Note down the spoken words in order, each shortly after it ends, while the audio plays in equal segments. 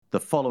The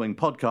following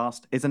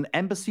podcast is an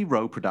Embassy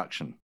Row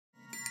production.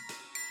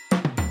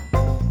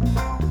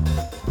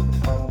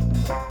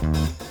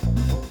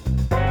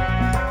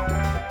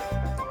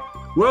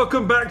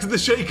 Welcome back to the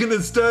Shaken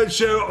and Stirred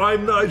Show.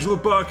 I'm Nigel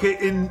Barker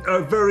in a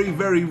very,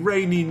 very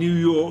rainy New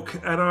York,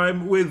 and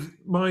I'm with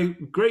my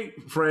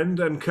great friend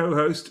and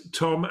co-host,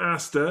 Tom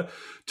Astor.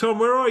 Tom,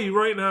 where are you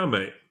right now,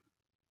 mate?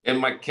 In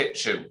my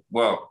kitchen.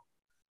 Well,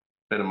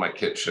 in my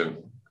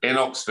kitchen. In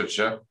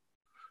Oxfordshire.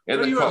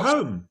 Are you at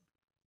home?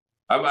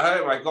 I'm at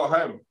home. I got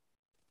home.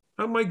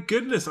 Oh my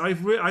goodness! I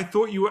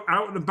thought you were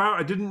out and about.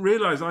 I didn't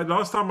realise.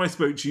 Last time I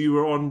spoke to you, you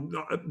were on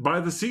by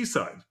the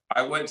seaside.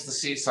 I went to the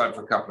seaside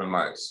for a couple of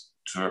nights,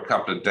 for a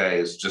couple of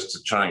days, just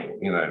to try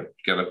and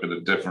get a bit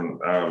of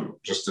different,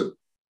 just to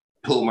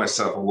pull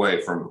myself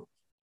away from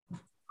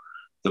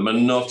the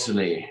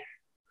monotony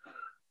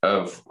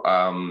of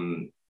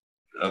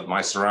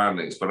my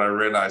surroundings. But I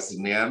realised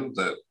in the end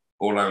that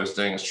all I was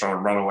doing is trying to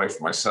run away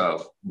from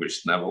myself,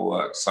 which never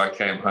works. So I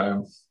came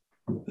home.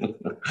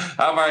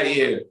 How about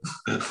you?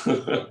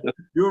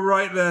 You're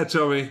right there,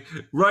 Tommy.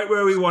 Right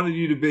where we wanted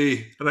you to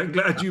be. And I'm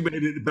glad you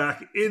made it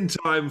back in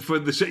time for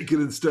the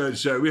Shaken and Stirred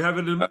Show. We have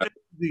an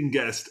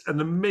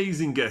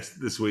amazing guest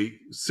this week.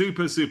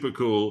 Super, super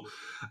cool.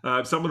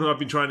 Someone who I've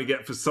been trying to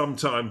get for some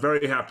time.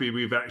 Very happy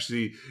we've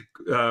actually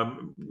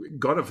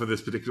got her for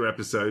this particular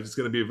episode. It's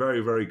going to be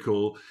very, very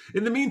cool.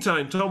 In the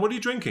meantime, Tom, what are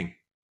you drinking?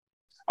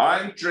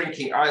 I'm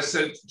drinking.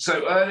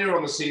 So earlier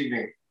on this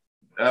evening,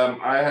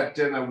 I had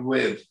dinner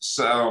with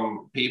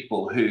some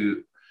people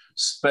who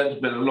spent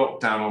a bit of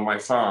lockdown on my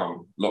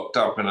farm, locked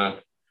up in a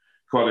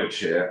cottage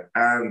here.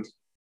 And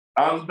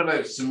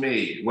unbeknownst to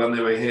me, when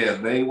they were here,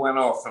 they went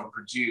off and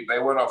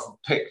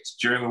picked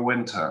during the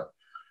winter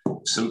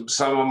some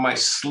of my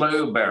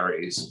sloe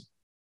berries.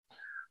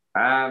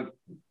 And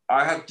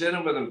I had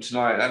dinner with them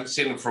tonight. I haven't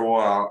seen them for a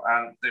while.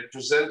 And they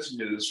presented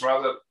me this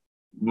rather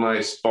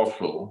nice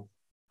bottle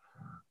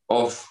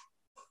of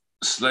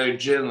sloe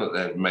gin that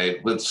they'd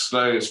made with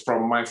sloes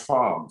from my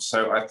farm.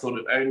 So I thought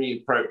it only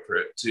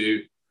appropriate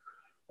to,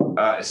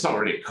 it's not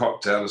really a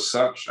cocktail as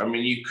such. I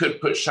mean, you could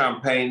put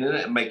champagne in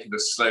it and make it a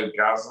slow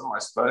gasm, I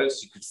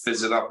suppose. You could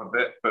fizz it up a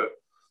bit, but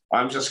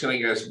I'm just going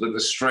to go with a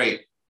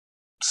straight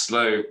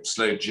slow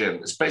gin.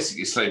 It's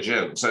basically slow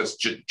gin. So it's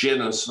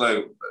gin and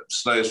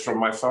sloes from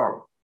my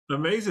farm.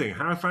 Amazing.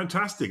 How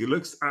fantastic. It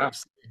looks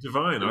absolutely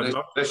divine. I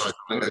love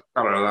the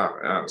colour of that.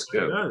 Yeah, it's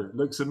good. Yeah, it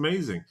looks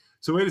amazing.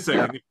 So wait a second.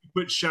 Yeah. If you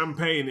put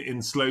champagne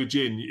in slow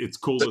gin, it's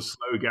called a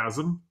slow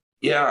gasm?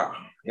 Yeah.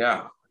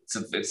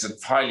 It's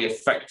a highly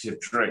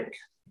effective drink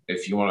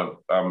if you want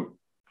to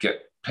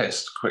get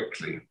pissed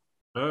quickly.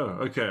 Oh,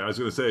 okay. I was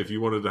going to say, if you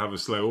wanted to have a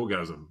slow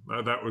orgasm,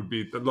 that would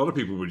be, a lot of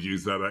people would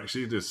use that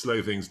actually to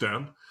slow things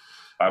down.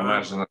 I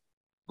imagine that's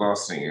the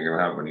last thing you're going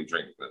to have when you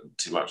drink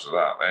too much of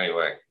that.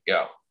 Anyway,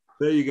 yeah.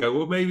 There you go.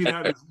 Well, maybe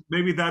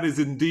that is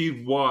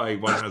indeed why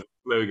one has a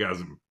slow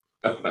gasm.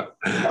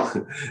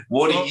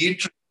 What do you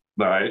drink?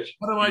 Nice.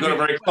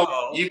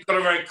 You've got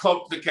a very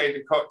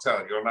complicated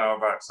cocktail you're now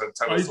about to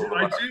tell us all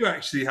about. I do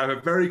actually have a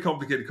very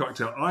complicated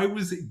cocktail. I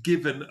was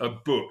given a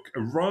book,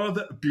 a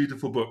rather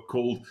beautiful book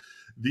called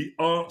The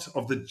Art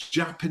of the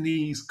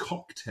Japanese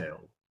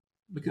Cocktail.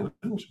 Look at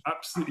that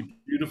absolutely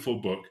beautiful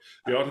book,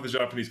 The Art of the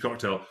Japanese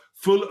Cocktail,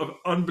 full of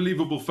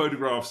unbelievable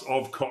photographs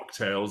of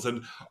cocktails.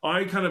 And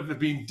I kind of have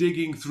been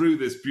digging through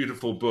this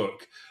beautiful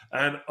book,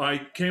 and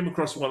I came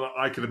across one that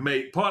I could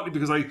make, partly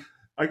because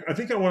I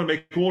think I want to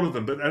make all of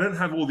them, but I don't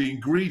have all the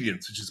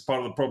ingredients, which is part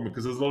of the problem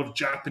because there's a lot of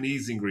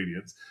Japanese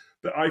ingredients.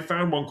 But I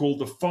found one called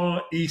the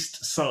Far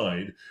East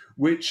Side,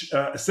 which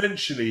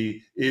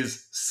essentially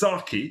is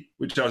sake,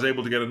 which I was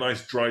able to get a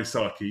nice dry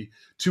sake,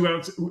 2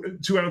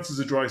 ounces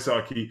of dry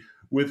sake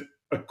with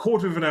a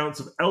quarter of an ounce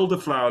of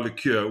elderflower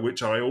liqueur,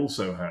 which I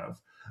also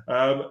have,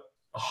 a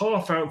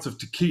half ounce of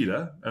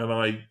tequila, and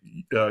I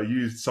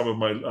used some of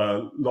my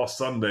Los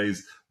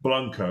Sundays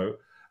Blanco,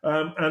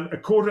 and a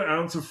quarter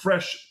ounce of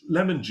fresh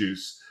lemon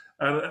juice,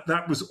 and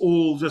that was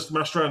all just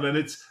mashed around. And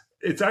it's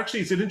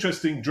an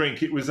interesting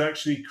drink. It was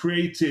actually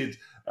created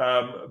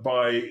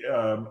by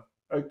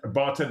a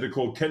bartender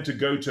called Kenta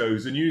Goto,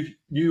 who's a New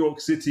York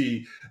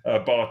City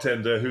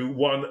bartender who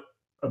won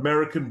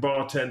American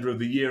Bartender of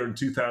the Year in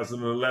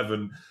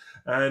 2011,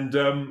 and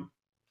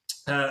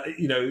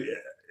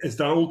has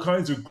done all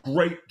kinds of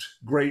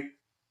great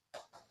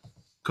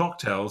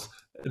cocktails.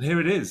 And here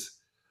it is.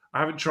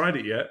 I haven't tried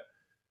it yet.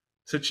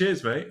 So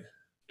cheers, mate.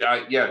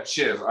 Yeah,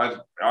 cheers. I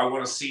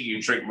want to see you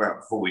drink that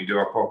before we do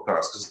our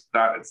podcast because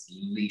that is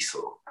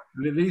lethal.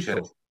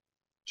 Lethal.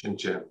 Chin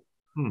chin.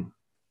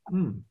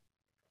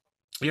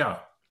 Yeah,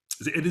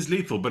 it is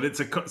lethal, but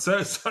it's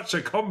such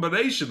a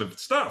combination of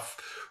stuff.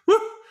 Woo!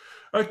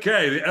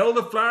 Okay, the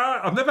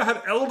elderflower. I've never had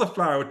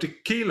elderflower with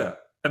tequila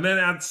and then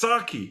add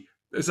sake.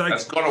 It's like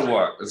it's got to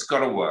work. It's got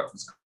to work.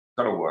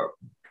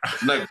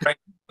 No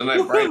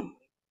brain.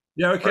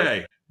 Yeah.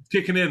 Okay.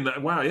 Kicking in.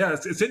 Wow, yeah,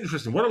 it's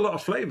interesting. What a lot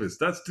of flavors.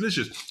 That's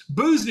delicious.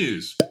 Booze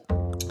news.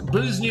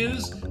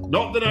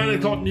 Not the 9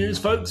 o'clock news,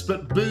 folks,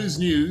 but booze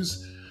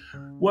news.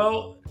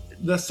 Well,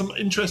 there's some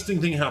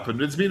interesting thing happened.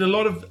 There's been a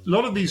lot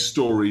of these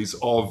stories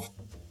of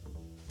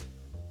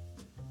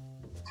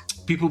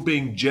people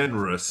being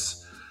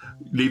generous,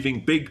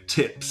 leaving big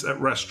tips at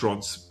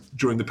restaurants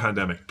during the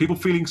pandemic. People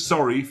feeling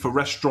sorry for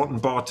restaurant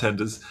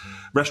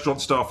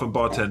staff and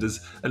bartenders,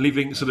 and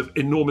leaving sort of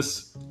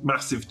enormous,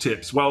 massive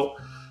tips. Well,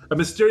 a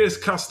mysterious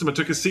customer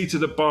took a seat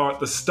at a bar at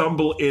the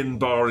Stumble Inn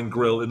Bar and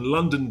Grill in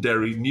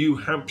Londonderry, New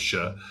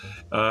Hampshire,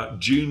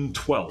 June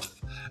 12th.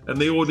 And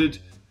they ordered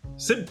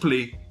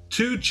simply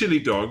 2 chili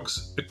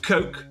dogs, a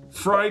Coke,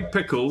 fried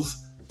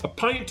pickles, a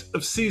pint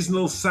of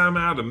seasonal Sam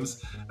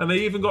Adams, and they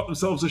even got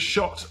themselves a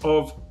shot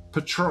of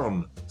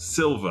Patron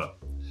Silver.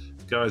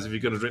 Guys, if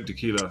you're going to drink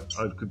tequila,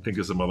 I could think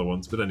of some other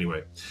ones. But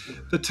anyway,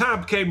 the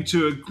tab came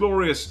to a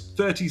glorious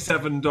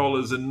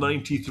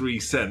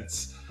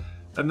 $37.93,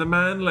 and the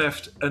man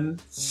left a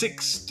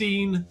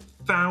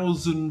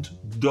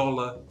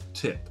 $16,000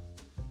 tip.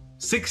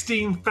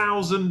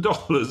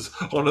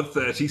 $16,000 on a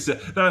 30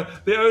 cent. Now,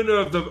 the owner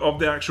of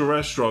the actual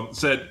restaurant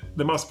said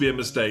there must be a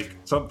mistake.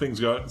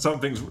 Something's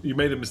you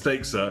made a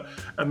mistake, sir.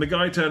 And the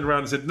guy turned around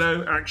and said,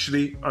 no,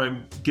 actually,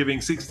 I'm giving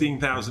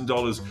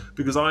 $16,000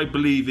 because I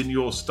believe in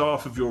your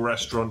staff of your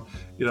restaurant.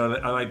 You know,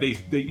 and they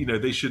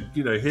should.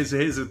 You know,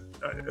 here's a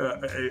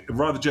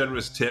rather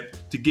generous tip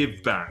to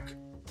give back.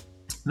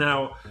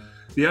 Now,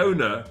 the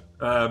owner,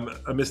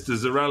 Mr.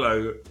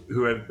 Zarello,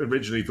 who had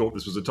originally thought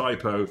this was a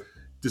typo,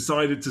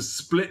 decided to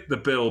split the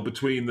bill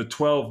between the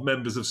 12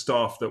 members of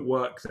staff that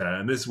work there,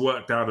 and this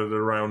worked out at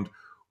around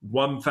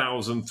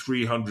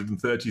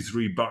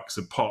 $1,333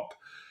 a pop.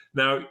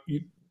 Now,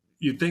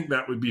 you'd think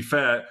that would be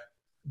fair.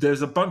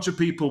 There's a bunch of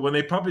people, when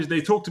they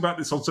talked about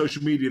this on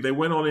social media, they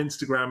went on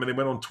Instagram and they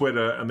went on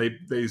Twitter, and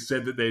they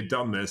said that they had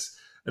done this,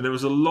 and there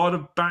was a lot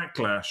of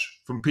backlash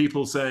from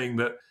people saying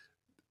that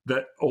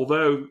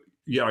although,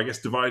 yeah, I guess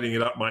dividing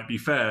it up might be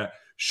fair,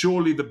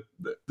 surely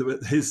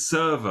his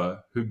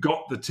server who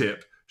got the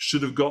tip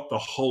should have got the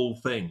whole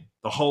thing,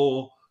 the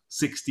whole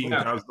 $16,000.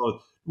 Yeah.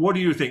 What do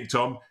you think,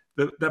 Tom?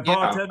 That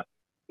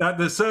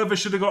the server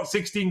should have got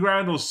 16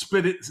 grand, or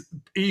split it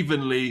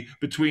evenly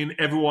between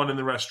everyone in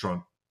the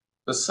restaurant?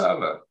 The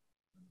server.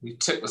 You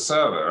tip the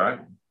server,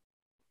 right?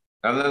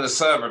 And then if the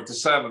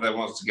server then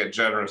wants to get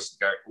generous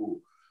and go,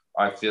 ooh,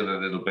 I feel a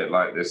little bit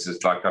like this.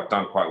 It's like I've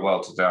done quite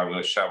well today, I'm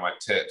going to share my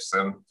tips,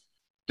 then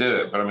do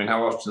it. But I mean,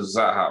 how often does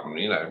that happen?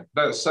 You know,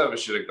 no, the server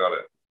should have got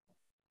it.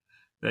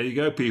 There you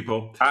go,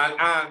 people. And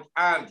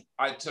I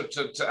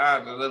to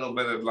add a little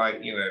bit of,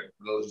 like, you know,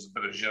 a little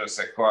bit of je ne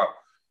sais quoi.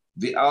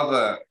 The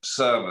other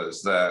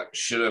servers there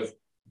should have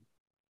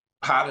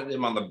patted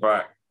him on the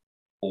back,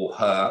 or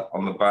her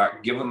on the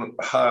back, given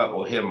her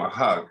or him a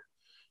hug,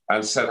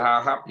 and said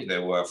how happy they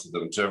were for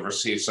them to have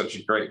received such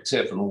a great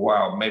tip. And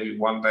wow, maybe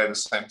one day the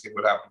same thing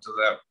would happen to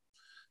them.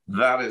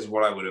 That is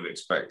what I would have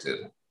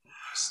expected.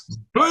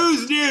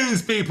 Blues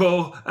News,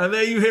 people, and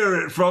there you hear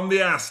it from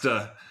the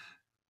Astor.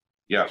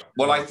 Yeah,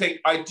 well, I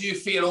do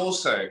feel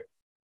also,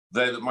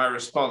 though, that my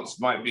response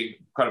might be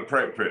quite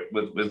appropriate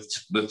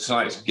with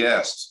tonight's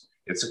guest.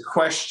 It's a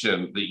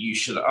question that you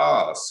should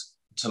ask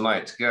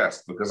tonight's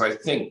guest, because I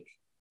think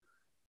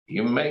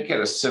you may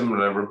get a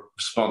similar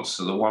response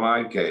to the one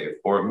I gave,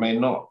 or it may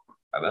not.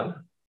 I don't know.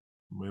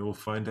 We will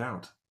find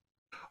out.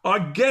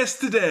 Our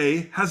guest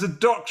today has a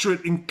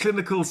doctorate in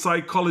clinical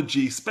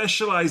psychology,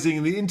 specializing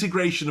in the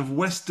integration of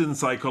Western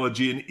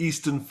psychology and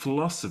Eastern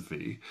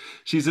philosophy.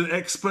 She's an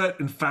expert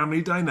in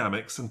family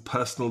dynamics and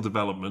personal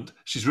development.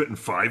 She's written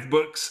 5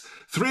 books,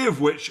 3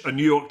 of which are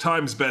New York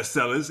Times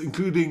bestsellers,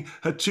 including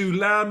her 2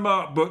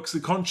 landmark books,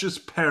 The Conscious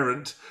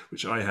Parent,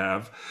 which I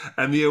have,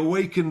 and The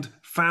Awakened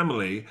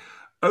Family.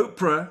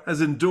 Oprah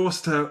has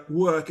endorsed her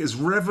work as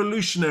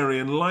revolutionary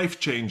and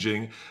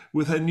life-changing,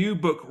 with her new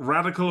book,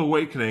 Radical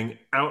Awakening,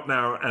 out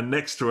now and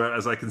next to her,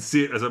 as I can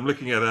see it as I'm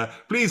looking at her.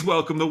 Please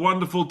welcome the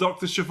wonderful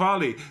Dr.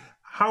 Shefali.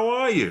 How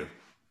are you?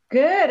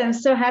 Good. I'm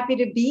so happy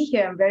to be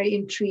here. I'm very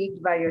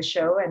intrigued by your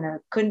show, and I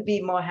couldn't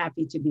be more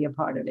happy to be a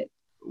part of it.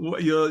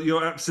 Well,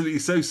 you're absolutely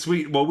so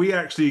sweet. Well, we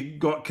actually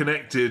got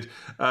connected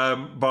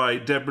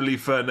by Deborah Lee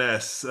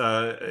Furness,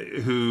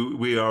 who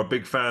we are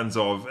big fans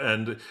of.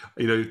 And,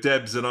 you know,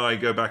 Debs and I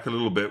go back a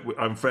little bit.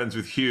 I'm friends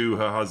with Hugh,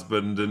 her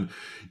husband. And,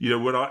 you know,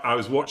 when I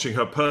was watching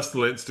her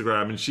personal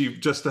Instagram, and she,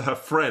 just to her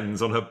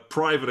friends on her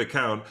private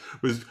account,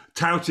 was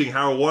touting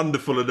how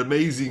wonderful and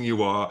amazing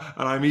you are.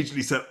 And I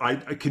immediately said,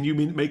 can you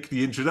make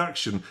the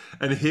introduction?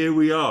 And here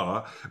we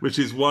are, which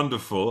is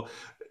wonderful.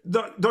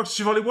 Dr.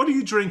 Shefali, what are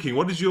you drinking?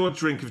 What is your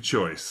drink of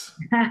choice?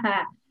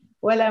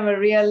 Well, I'm a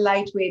real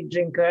lightweight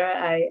drinker,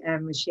 I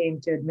am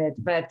ashamed to admit,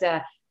 but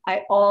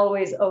I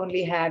always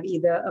only have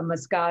either a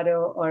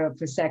Moscato or a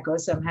Prosecco.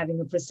 So I'm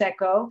having a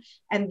Prosecco.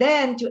 And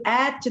then to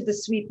add to the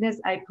sweetness,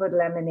 I put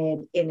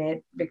lemonade in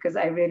it because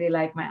I really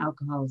like my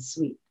alcohol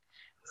sweet.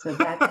 So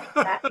that's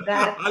I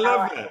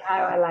love it.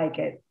 How I like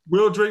it.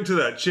 We'll drink to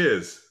that.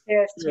 Cheers.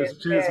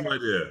 Cheers, my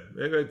dear.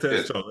 There you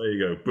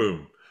go.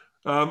 Boom.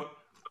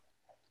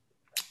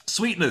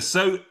 Sweetness.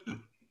 So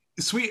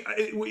Sweet,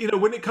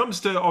 when it comes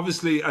to,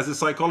 obviously, as a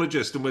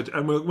psychologist, and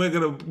we're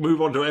going to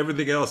move on to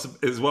everything else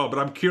as well, but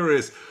I'm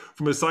curious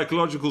from a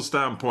psychological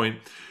standpoint,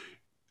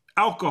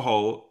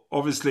 alcohol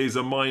obviously is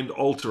a mind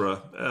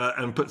alterer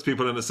and puts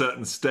people in a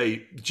certain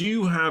state. Do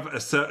you have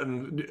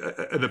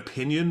an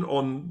opinion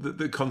on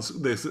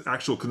the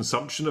actual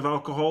consumption of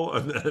alcohol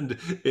and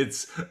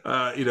it's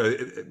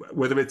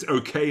whether it's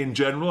okay in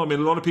general? I mean,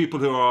 a lot of people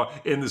who are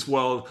in this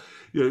world,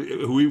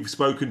 who we've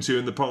spoken to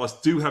in the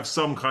past, do have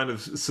some kind of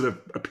sort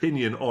of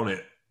opinion on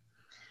it.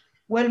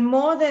 Well,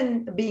 more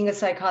than being a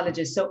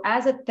psychologist. So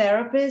as a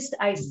therapist,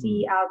 I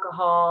see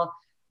alcohol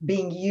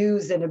being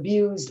used and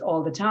abused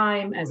all the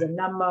time as a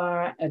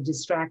number, a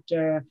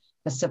distractor,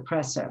 a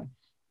suppressor.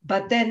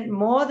 But then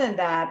more than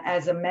that,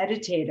 as a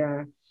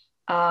meditator,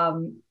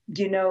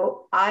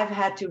 I've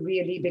had to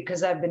really,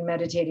 because I've been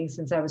meditating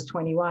since I was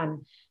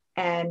 21,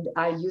 and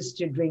I used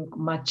to drink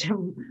much,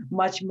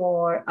 much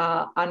more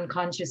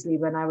unconsciously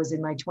when I was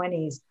in my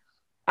 20s.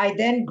 I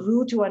then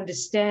grew to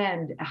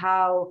understand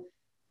how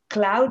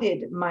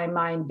clouded my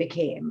mind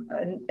became,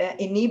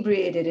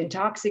 inebriated,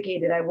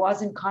 intoxicated. I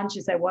wasn't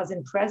conscious, I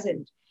wasn't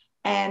present.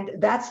 And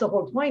that's the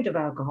whole point of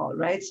alcohol,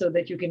 right? So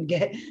that you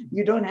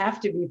don't have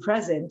to be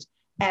present.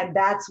 And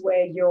that's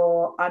where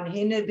you're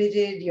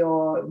uninhibited,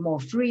 you're more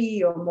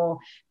free,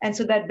 and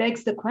so that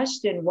begs the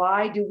question,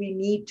 why do we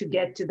need to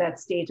get to that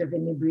state of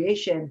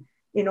inebriation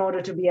in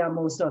order to be our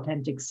most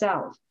authentic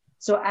self?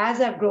 So as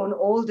I've grown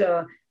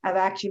older, I've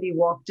actually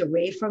walked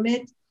away from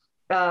it,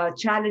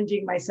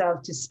 challenging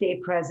myself to stay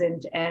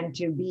present and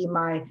to be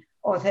my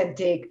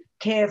authentic,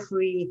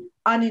 carefree,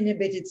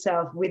 uninhibited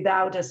self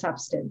without a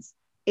substance.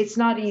 It's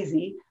not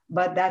easy,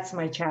 but that's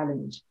my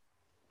challenge.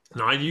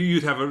 Now, I knew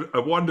you'd have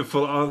a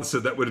wonderful answer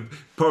that would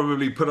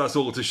probably put us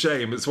all to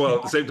shame as well.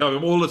 At the same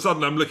time, all of a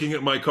sudden, I'm looking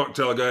at my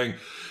cocktail, going,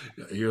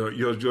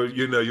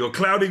 "You're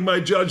clouding my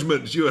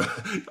judgment.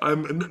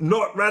 I'm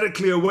not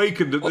radically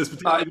awakened at this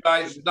particular."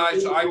 Nice.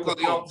 I've got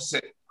the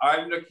opposite.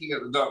 I'm looking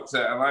at the doctor,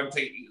 and I'm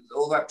thinking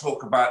all that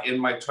talk about in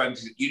my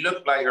 20s. You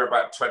look like you're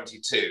about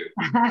 22.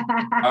 So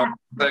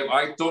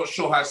I'm not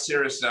sure how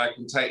seriously I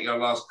can take your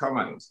last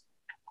comment.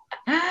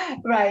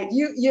 Right.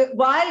 You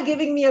while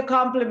giving me a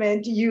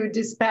compliment, you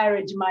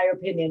disparage my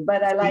opinion,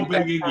 but I like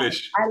that.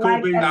 English. I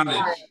like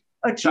that.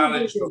 A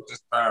challenge to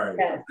disparage.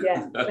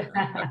 Yes.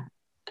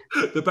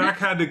 The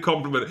backhanded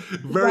compliment.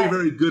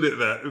 Very good at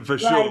that, for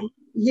sure.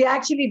 He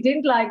actually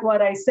didn't like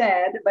what I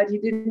said, but he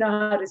didn't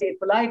know how to say it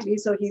politely.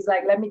 So he's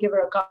like, let me give her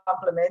a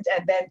compliment,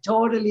 and then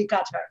totally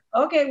cut her.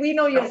 Okay, we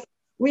know your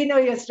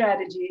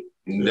strategy.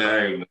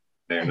 No,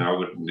 I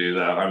wouldn't do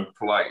that. I'm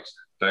polite.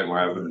 Don't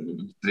worry.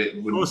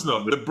 Of course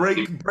not. The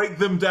break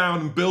them down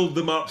and build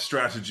them up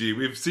strategy.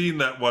 We've seen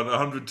that one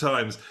 100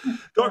 times.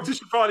 Dr.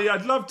 Shefali,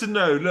 I'd love to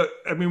know. Look,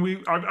 I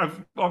mean,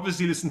 I've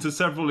obviously listened to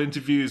several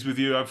interviews with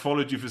you. I've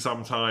followed you for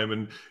some time,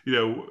 and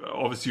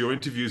obviously your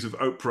interviews with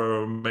Oprah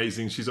are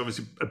amazing. She's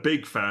obviously a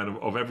big fan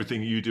of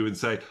everything you do and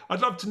say. I'd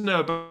love to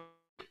know about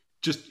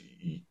just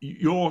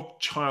your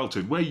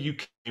childhood, where you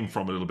came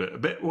from a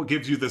bit what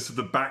gives you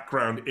the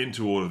background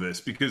into all of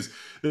this, because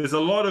there's a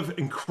lot of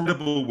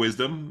incredible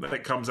wisdom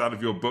that comes out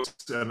of your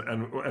books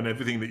and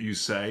everything that you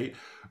say.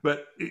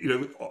 But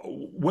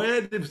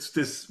where did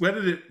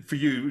it for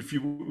you, if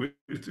you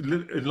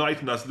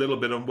enlighten us a little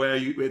bit on where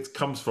it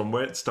comes from,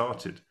 where it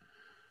started?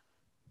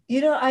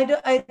 It's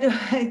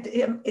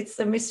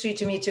a mystery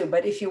to me too,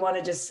 but if you want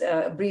to just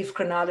a brief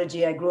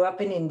chronology, I grew up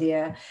in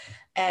India,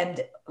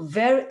 and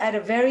at a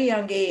very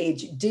young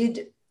age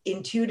did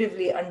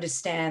intuitively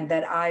understand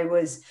that I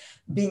was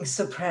being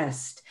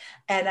suppressed.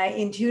 And I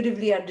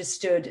intuitively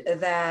understood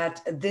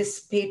that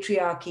this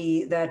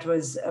patriarchy that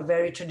was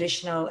very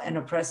traditional and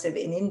oppressive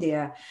in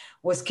India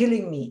was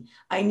killing me.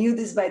 I knew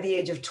this by the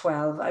age of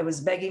 12. I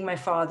was begging my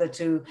father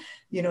to,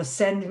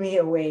 send me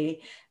away,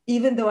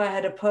 even though I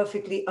had a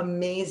perfectly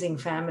amazing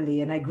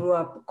family and I grew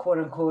up, quote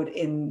unquote,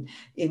 in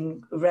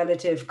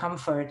relative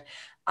comfort.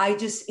 I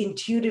just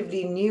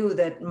intuitively knew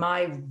that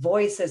my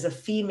voice as a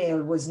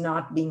female was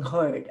not being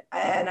heard,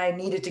 and I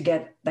needed to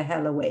get the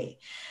hell away.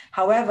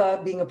 However,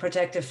 being a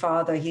protective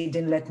father, he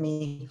didn't let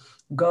me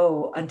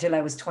go until I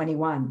was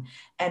 21.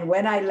 And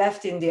when I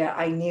left India,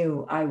 I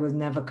knew I would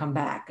never come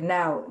back.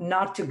 Now,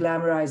 not to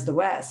glamorize the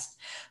West,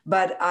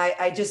 but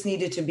I just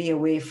needed to be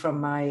away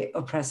from my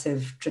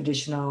oppressive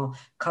traditional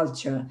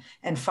culture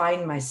and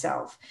find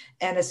myself.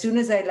 And as soon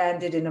as I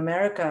landed in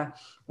America,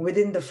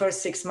 within the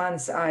first 6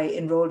 months, I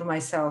enrolled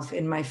myself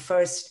in my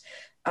first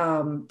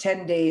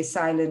 10-day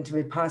silent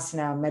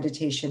Vipassana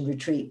meditation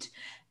retreat,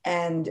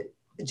 and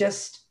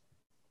just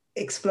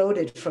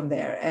exploded from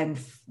there and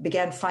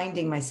began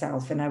finding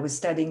myself. And I was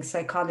studying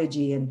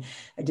psychology, and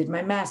I did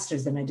my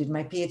master's, and I did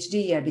my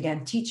PhD. I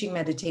began teaching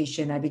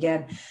meditation. I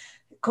began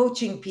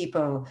coaching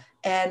people,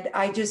 and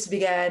I just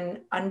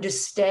began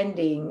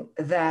understanding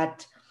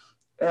that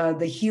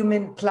the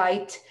human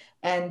plight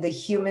and the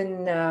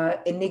human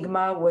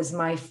enigma was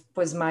my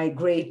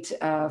great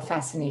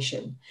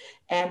fascination.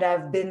 And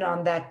I've been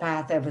on that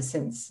path ever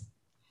since.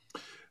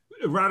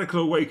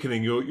 Radical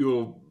awakening,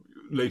 your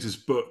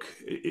latest book,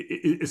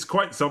 it's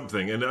quite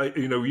something. And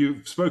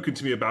you've spoken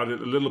to me about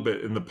it a little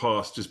bit in the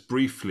past, just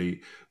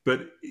briefly.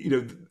 But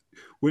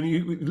when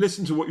you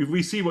listen to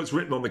we see what's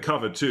written on the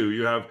cover too.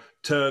 You have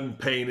turn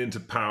pain into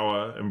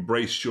power,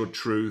 embrace your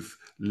truth,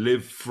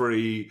 live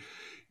free.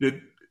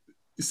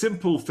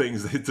 Simple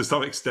things that to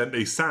some extent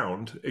they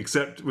sound,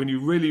 except when you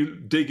really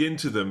dig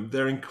into them,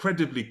 they're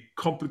incredibly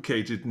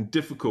complicated and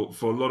difficult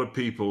for a lot of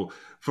people.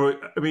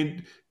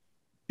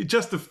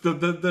 Just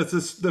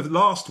the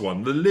last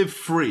one, the live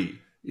free.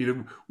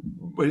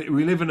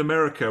 We live in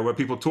America where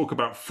people talk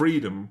about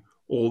freedom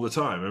all the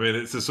time. I mean,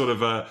 it's a sort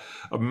of a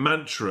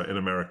mantra in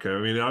America. I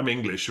mean, I'm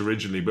English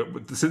originally,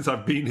 but since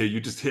I've been here,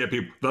 you just hear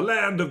people, the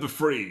land of the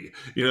free,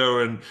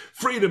 and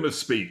freedom of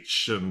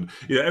speech, and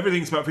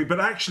everything's about free. But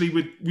actually,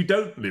 we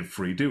don't live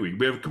free, do we?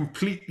 We're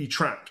completely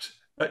trapped.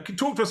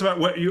 Talk to us about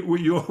what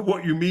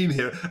you mean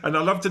here, and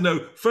I'd love to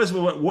know first of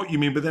all what you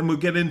mean, but then we'll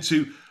get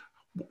into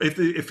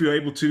if you're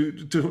able to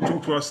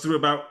talk to us through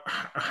about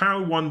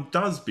how one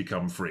does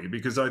become free,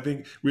 because I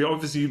think we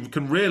obviously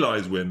can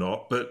realize we're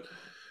not, but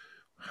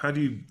how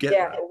do you get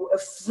that?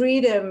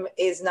 Freedom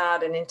is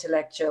not an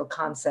intellectual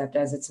concept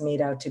as it's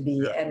made out to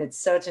be, and it's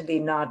certainly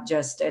not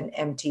just an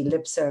empty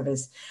lip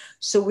service.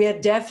 So we are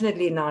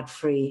definitely not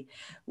free.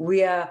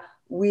 We are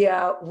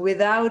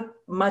without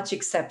much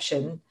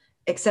exception,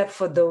 except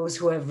for those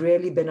who have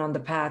really been on the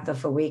path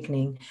of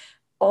awakening.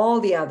 All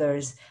the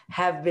others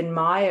have been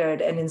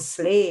mired and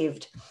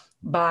enslaved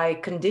by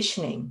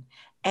conditioning.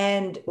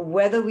 And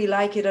whether we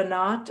like it or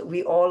not,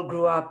 we all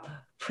grew up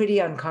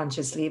pretty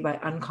unconsciously by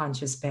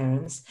unconscious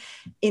parents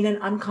in an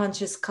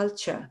unconscious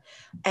culture.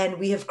 And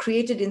we have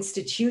created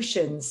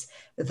institutions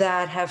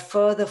that have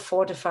further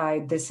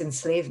fortified this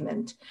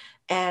enslavement.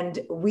 And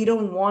we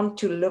don't want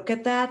to look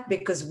at that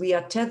because we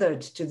are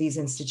tethered to these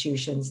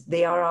institutions.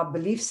 They are our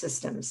belief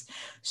systems.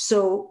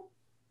 So,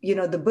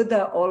 the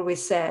Buddha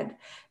always said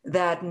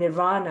that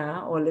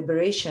nirvana or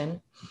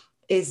liberation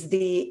is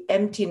the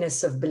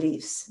emptiness of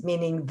beliefs,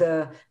 meaning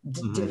the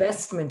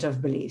divestment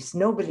of beliefs,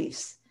 no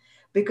beliefs.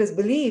 Because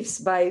beliefs,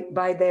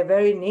 by their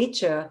very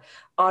nature,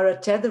 are a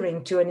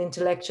tethering to an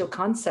intellectual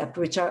concept,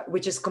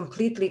 which is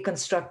completely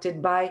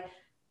constructed by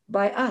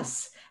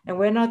us, and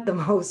we're not the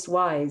most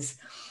wise.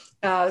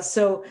 But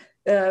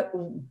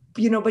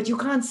you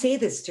can't say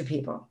this to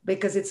people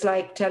because it's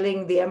like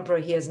telling the emperor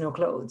he has no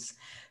clothes.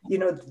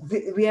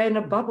 We are in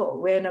a bubble.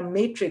 We're in a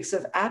matrix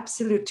of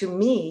absolute, to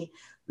me,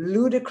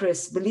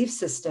 ludicrous belief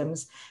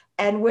systems.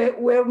 And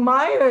we're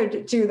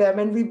mired to them,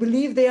 and we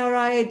believe they are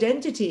our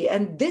identity.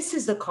 And this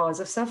is the cause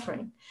of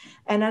suffering.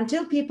 And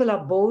until people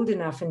are bold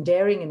enough and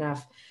daring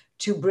enough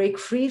to break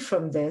free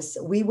from this,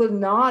 we will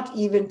not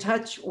even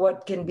touch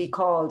what can be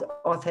called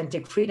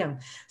authentic freedom.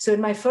 So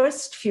in my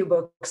first few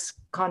books,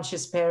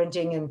 Conscious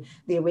Parenting and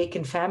The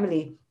Awakened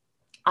Family,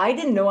 I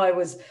didn't know I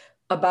was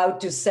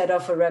about to set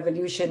off a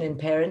revolution in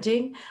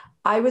parenting.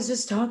 I was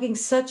just talking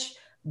such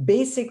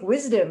basic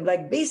wisdom,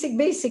 like basic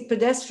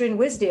pedestrian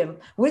wisdom,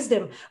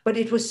 but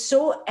it was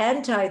so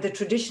anti the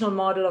traditional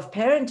model of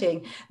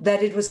parenting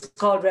that it was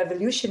called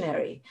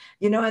revolutionary,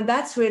 and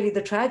that's really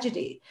the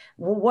tragedy.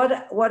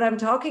 What I'm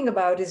talking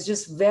about is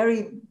just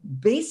very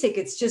basic.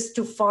 It's just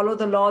to follow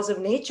the laws of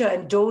nature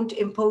and don't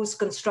impose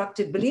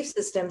constructed belief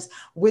systems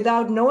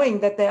without knowing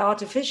that they're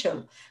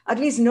artificial. At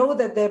least know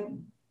that they're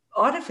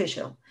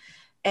artificial.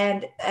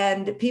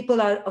 And people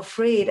are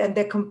afraid, and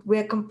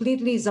we're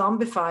completely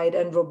zombified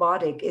and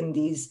robotic in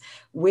these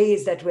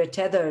ways that we're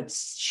tethered,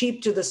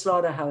 sheep to the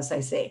slaughterhouse, I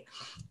say,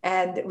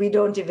 and we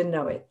don't even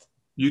know it.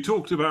 You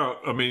talked about,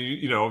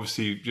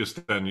 obviously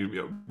just then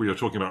we were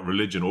talking about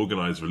religion,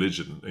 organized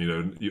religion.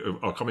 You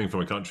are coming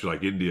from a country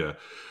like India,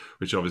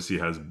 which obviously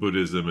has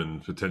Buddhism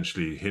and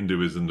potentially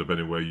Hinduism,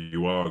 depending where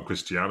you are, and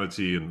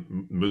Christianity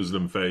and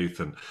Muslim faith,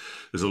 and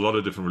there's a lot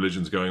of different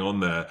religions going on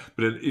there.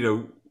 But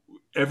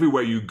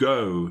everywhere you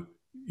go,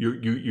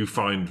 you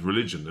find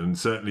religion, and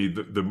certainly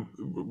the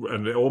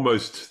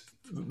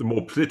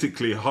more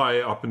politically high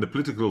up in the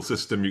political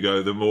system you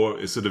go, the more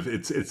it's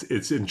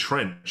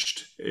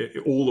entrenched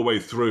all the way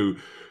through.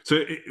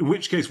 So, in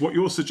which case, what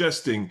you're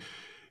suggesting,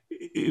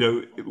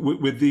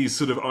 with these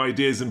sort of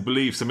ideas and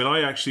beliefs,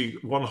 I actually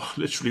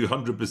literally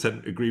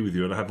 100% agree with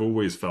you, and I have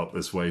always felt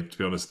this way, to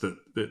be honest. That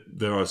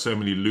there are so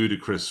many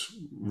ludicrous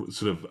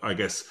sort of, I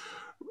guess,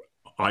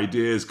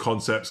 ideas,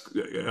 concepts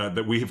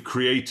that we have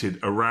created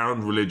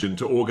around religion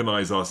to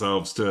organize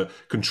ourselves, to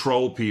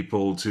control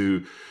people,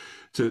 to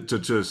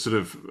sort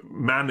of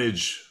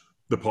manage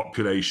the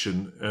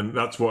population. And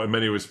that's what, in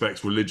many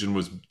respects, religion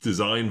was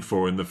designed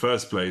for in the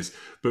first place.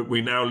 But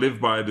we now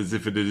live by it as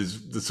if it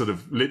is the sort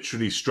of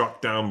literally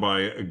struck down by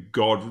a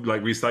god,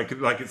 like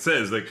it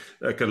says, like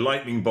a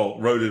lightning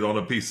bolt rode it on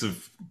a piece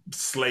of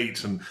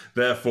slate, and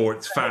therefore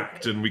it's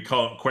fact, and we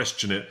can't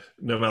question it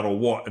no matter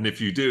what. And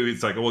if you do,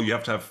 it's like, well, you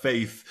have to have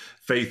faith.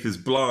 Faith is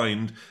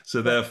blind,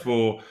 so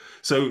therefore,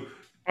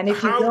 and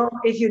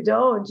if you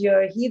don't,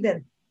 you're a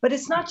heathen. But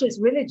it's not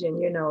just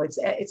religion,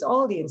 it's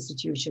all the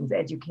institutions,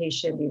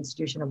 education, the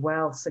institution of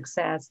wealth,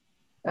 success,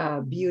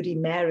 beauty,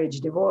 marriage,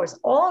 divorce.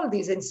 All of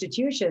these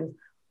institutions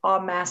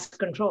or mass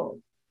control,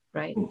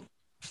 right?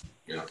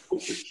 Yeah.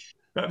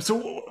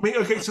 So I mean,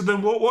 okay. So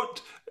then,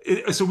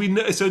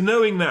 so so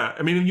knowing that,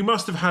 I mean, you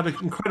must have had an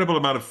incredible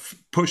amount of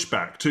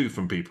pushback too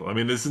from people. I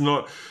mean, this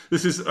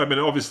is. I mean,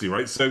 obviously,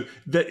 right. So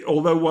that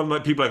although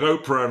people like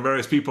Oprah and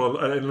various people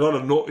and a lot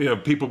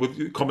of people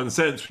with common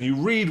sense, when you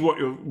read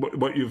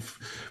what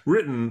you've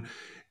written,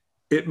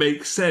 it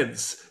makes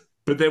sense.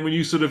 But then when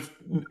you sort of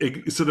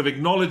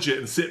acknowledge it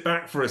and sit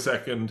back for a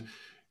second,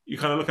 you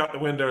kind of look out the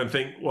window and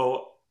think,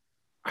 well,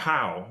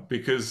 how?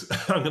 Because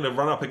I'm going to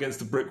run up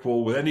against a brick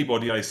wall with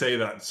anybody I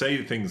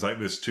say things like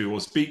this to or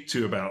speak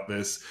to about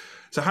this.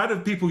 So how do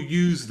people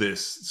use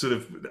this sort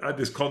of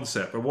this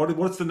concept, and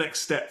what's the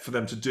next step for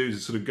them to do to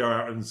sort of go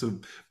out and sort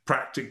of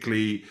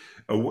practically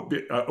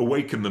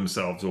awaken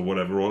themselves or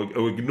whatever,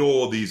 or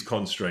ignore these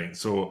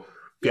constraints or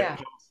get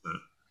past that?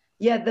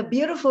 Yeah, the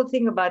beautiful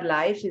thing about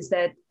life is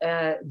that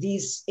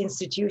these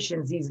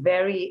institutions, these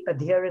very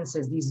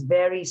adherences, these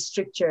very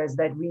strictures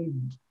that we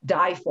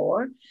die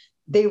for,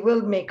 they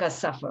will make us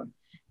suffer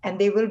and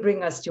they will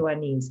bring us to our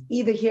knees,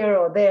 either here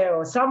or there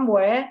or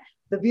somewhere.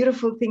 The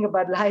beautiful thing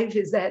about life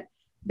is that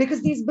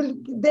because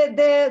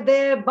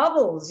they're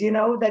bubbles,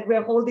 that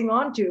we're holding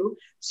on to.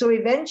 So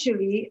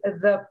eventually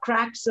the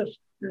cracks of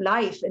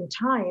life and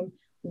time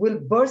will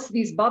burst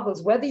these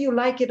bubbles, whether you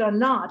like it or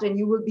not, and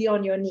you will be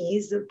on your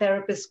knees. The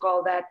therapists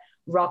call that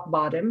rock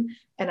bottom.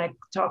 And I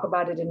talk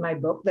about it in my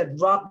book, that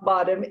rock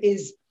bottom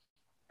is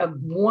a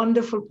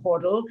wonderful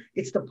portal.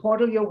 It's the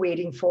portal you're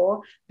waiting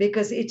for,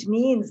 because it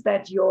means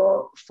that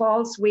your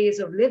false ways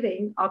of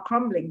living are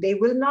crumbling. They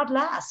will not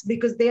last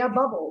because they are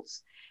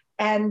bubbles.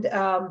 And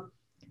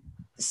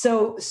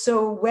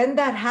so when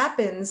that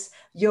happens,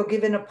 you're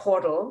given a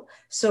portal.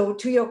 So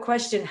to your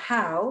question,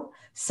 how?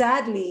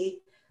 Sadly,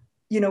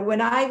 when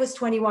I was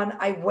 21,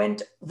 I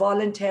went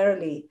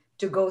voluntarily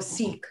to go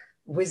seek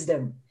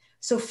wisdom.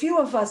 So few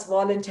of us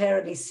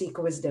voluntarily seek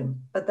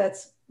wisdom, but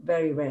that's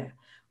very rare.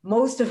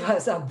 Most of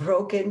us are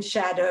broken,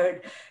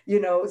 shattered,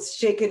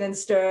 shaken and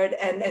stirred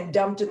and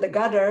dumped in the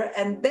gutter.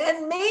 And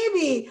then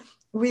maybe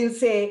we'll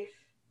say,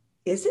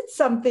 is it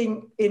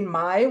something in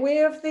my way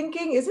of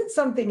thinking? Is it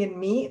something in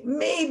me?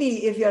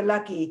 Maybe if you're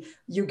lucky,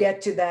 you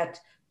get to that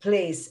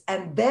place.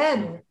 And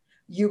then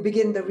you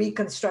begin the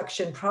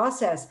reconstruction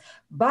process.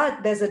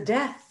 But there's a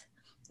death.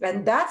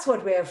 And that's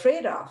what we're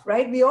afraid of,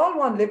 right? We all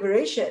want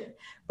liberation,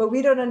 but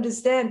we don't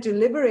understand to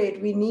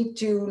liberate, we need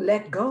to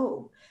let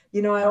go.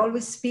 I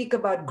always speak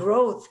about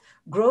growth.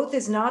 Growth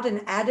is not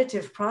an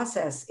additive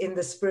process in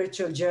the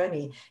spiritual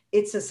journey.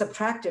 It's a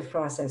subtractive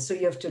process. So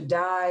you have to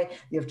die,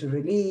 you have to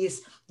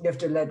release, you have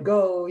to let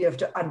go, you have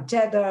to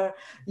untether,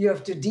 you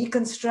have to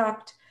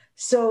deconstruct.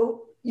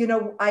 So,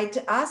 I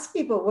ask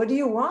people, what do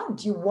you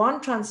want? You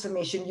want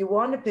transformation, you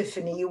want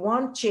epiphany, you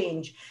want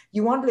change,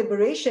 you want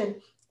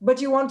liberation, but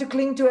you want to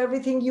cling to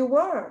everything you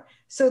were.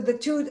 So the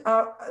two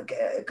are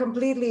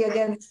completely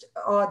against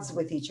odds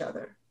with each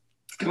other.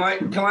 Can I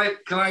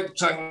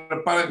talk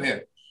about it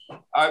here?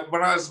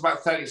 When I was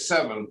about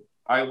 37,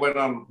 I went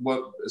on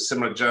a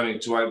similar journey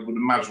to, I would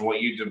imagine,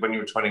 what you did when you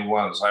were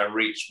 21. So I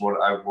reached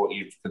what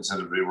you'd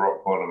consider to be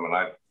rock bottom, and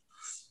I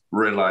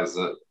realized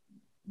that,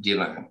 there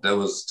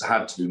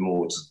had to be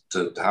more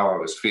to how I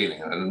was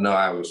feeling. And I know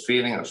I was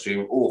feeling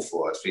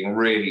awful. I was feeling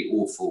really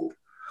awful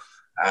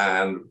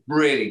and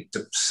really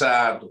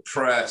sad,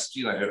 depressed,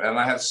 and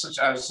I was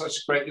such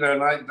a great,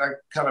 and I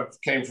kind of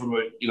came from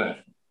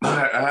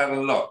I had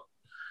a lot.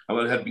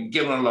 I had been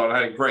given a lot.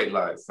 I had a great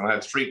life, and I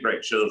had 3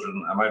 great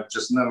children, and I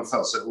just never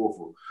felt so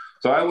awful.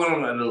 So I went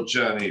on a little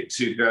journey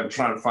to go and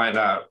try and find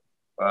out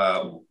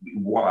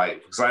why,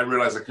 because I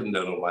realized I couldn't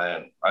do it on my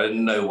own. I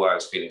didn't know why I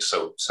was feeling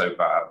so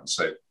bad and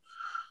so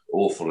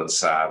awful and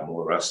sad and all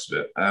the rest of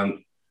it.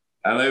 And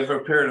over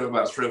a period of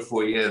about 3 or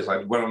 4 years, I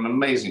went on an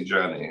amazing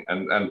journey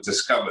and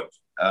discovered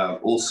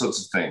all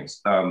sorts of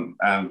things,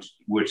 and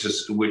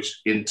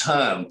which in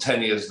turn,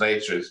 10 years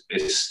later,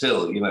 is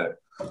still,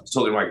 I was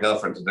talking to my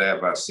girlfriend today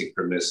about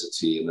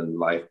synchronicity and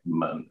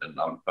enlightenment and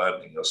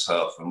unburdening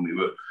yourself, and we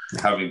were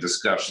having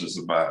discussions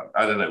about,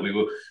 I don't know, we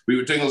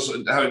were doing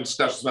having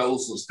discussions about all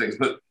sorts of things,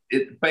 but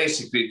it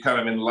basically kind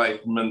of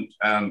enlightenment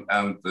and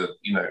the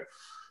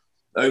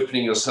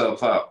opening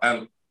yourself up.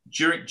 And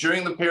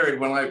during the period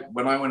when I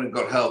went and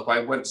got help, I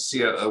went to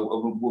see a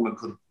woman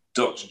called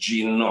Dr.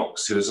 Jean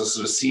Knox, who was a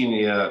sort of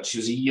senior. She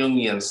was a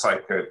Jungian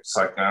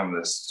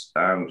psychoanalyst,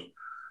 and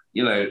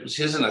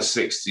she's in her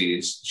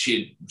 60s.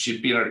 She'd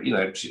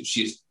been,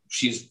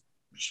 she's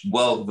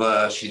well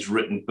versed. She's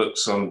written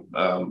books on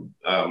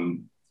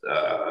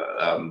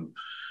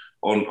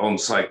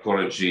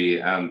psychology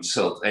and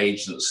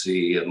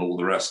self-agency and all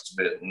the rest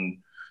of it.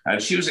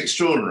 And she was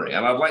extraordinary.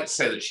 And I'd like to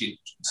say that she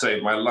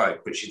saved my life,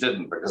 but she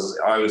didn't, because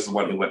I was the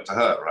one who went to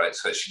her, right?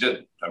 So she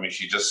didn't. I mean,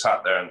 she just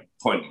sat there and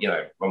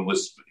and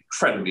was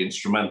incredibly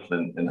instrumental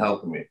in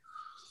helping me.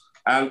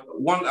 And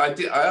I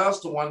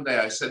asked her one day,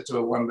 I said to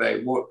her one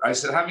day,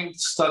 having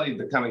studied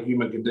the kind of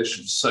human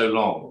condition for so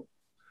long,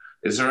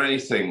 is there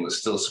anything that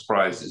still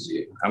surprises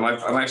you? And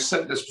I've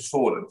said this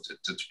before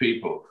to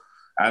people,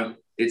 And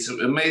it's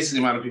an amazing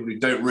amount of people who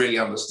don't really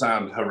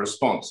understand her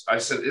response. I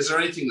said, is there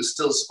anything that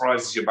still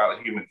surprises you about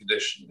the human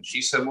condition? And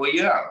she said, well,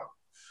 yeah.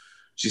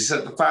 She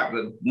said the fact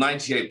that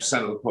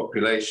 98% of the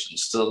population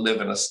still live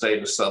in a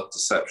state of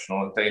self-deception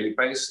on a daily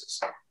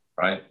basis,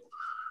 right?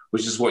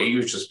 Which is what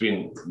you've just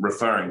been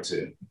referring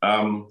to.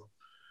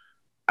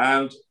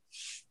 And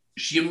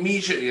she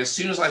immediately, as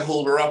soon as I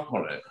hauled her up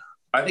on it,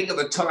 I think at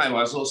the time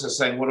I was also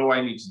saying, what do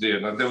I need to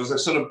do? And there was a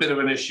sort of bit of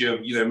an issue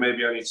of,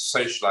 maybe I need to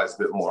socialize a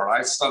bit more. And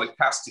I started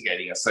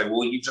castigating. I say,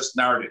 well, you just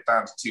narrowed it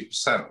down to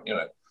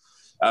 2%,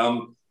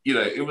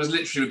 it was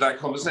literally that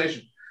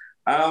conversation.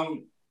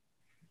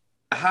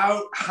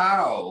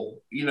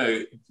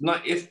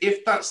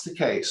 If that's the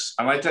case,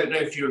 and I don't know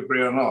if you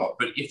agree or not,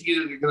 but if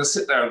you're going to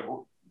sit there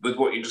with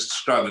what you just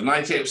described, that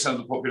 98% of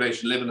the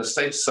population live in a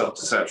state of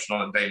self-deception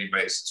on a daily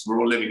basis.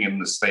 We're all living in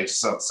this state of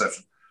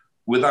self-deception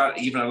without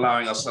even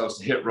allowing ourselves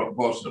to hit rock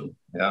bottom.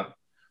 Yeah.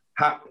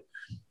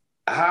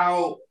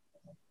 How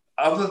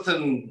other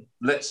than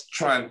let's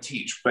try and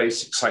teach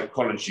basic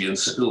psychology in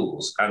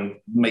schools and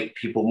make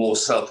people more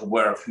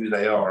self-aware of who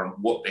they are and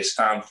what they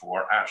stand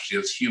for actually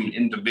as human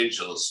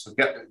individuals,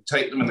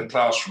 take them in the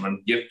classroom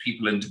and give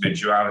people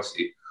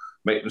individuality,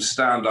 make them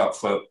stand up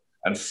for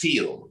and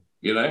feel,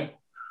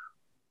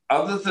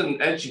 Other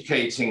than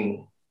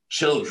educating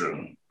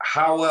children,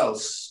 how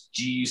else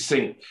do you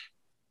think,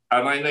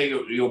 and I know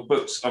your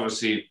books,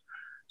 obviously,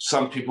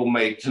 some people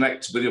may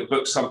connect with your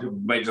books, some people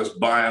may just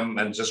buy them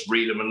and just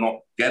read them and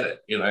not get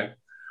it,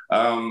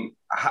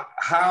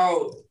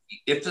 How,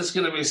 if there's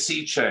going to be a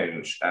sea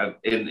change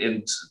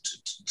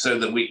so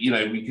that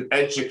we can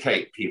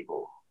educate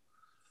people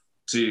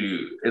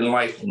to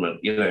enlightenment,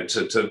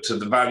 to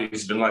the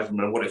values of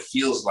enlightenment and what it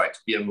feels like to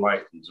be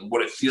enlightened and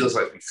what it feels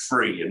like to be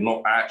free and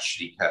not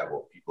actually care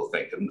what people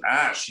think and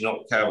actually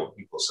not care what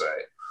people say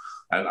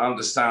and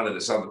understand that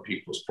it's other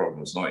people's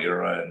problems, not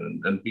your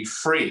own, and be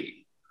free.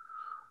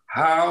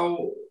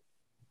 How,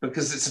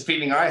 because it's a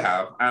feeling I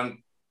have, and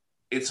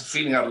it's a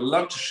feeling I'd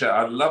love to share.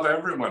 I'd love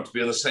everyone to be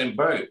on the same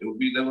boat. It would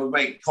make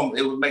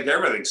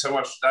everything so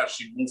much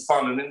actually more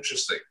fun and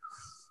interesting.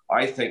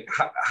 I think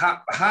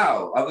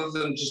how, other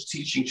than just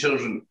teaching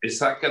children, is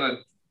that going to,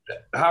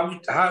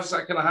 how's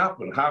that going to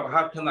happen?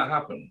 How can that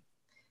happen?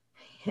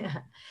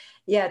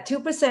 Yeah,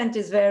 2%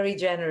 is very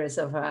generous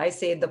of her. I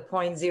say the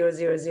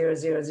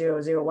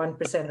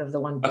 0.0000001% of the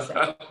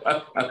 1%.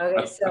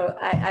 Okay, so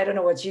I don't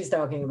know what she's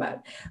talking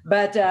about,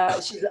 but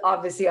she's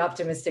obviously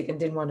optimistic and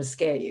didn't want to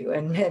scare you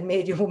and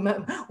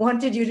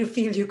wanted you to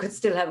feel you could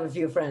still have a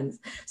few friends.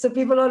 So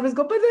people always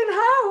go, but then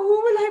how?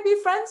 Who will I be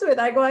friends with?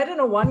 I go, I don't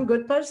know, one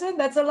good person?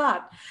 That's a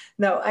lot.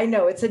 No, I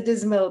know it's a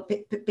dismal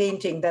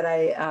painting that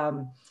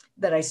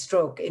I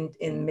stroke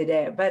in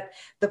midair. But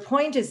the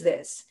point is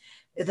this,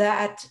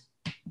 that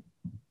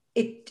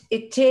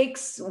it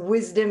takes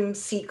wisdom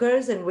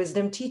seekers and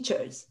wisdom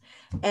teachers,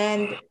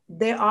 and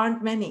there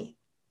aren't many.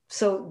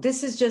 So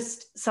this is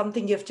just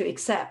something you have to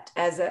accept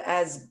as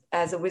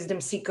a wisdom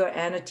seeker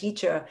and a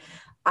teacher.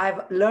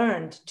 I've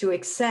learned to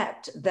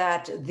accept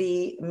that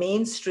the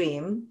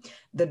mainstream,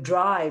 the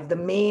drive, the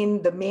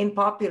main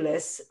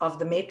populace of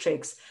the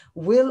matrix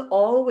will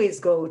always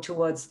go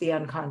towards the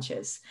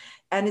unconscious.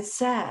 And it's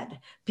sad.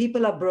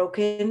 People are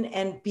broken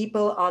and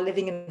people are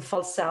living in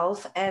false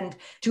self. And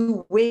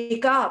to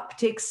wake up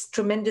takes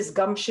tremendous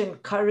gumption,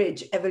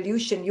 courage,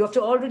 evolution. You have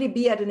to already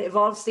be at an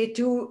evolved state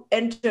to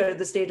enter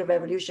the state of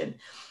evolution.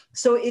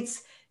 So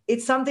it's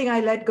something I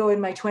let go in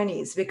my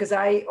 20s because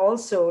I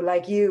also,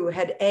 like you,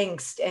 had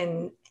angst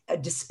and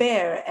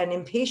despair and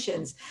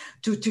impatience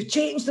to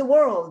change the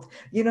world,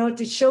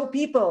 to show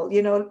people,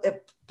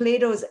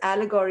 Plato's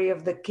allegory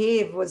of the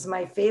cave was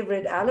my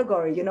favorite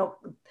allegory.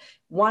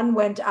 One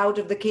went out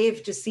of the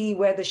cave to see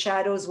where the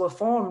shadows were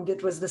formed.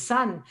 It was the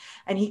sun.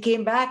 And he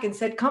came back and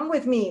said, come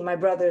with me, my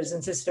brothers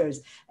and sisters.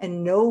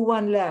 And no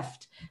one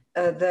left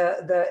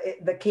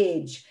the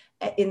cage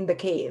in the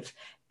cave.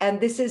 And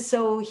this is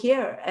so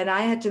here. And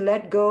I had to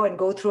let go and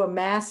go through a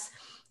mass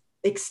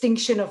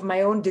extinction of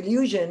my own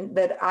delusion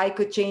that I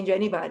could change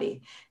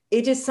anybody.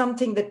 It is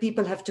something that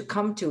people have to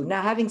come to.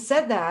 Now, having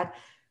said that,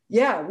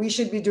 yeah, we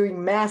should be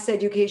doing mass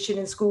education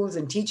in schools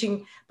and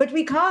teaching, but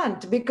we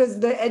can't because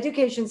the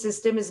education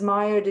system is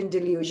mired in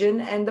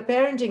delusion and the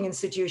parenting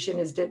institution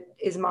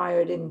is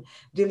mired in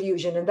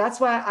delusion. And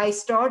that's why I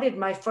started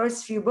my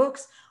first few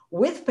books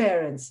with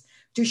parents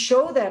to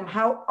show them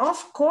how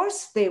off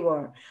course they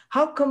were,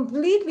 how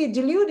completely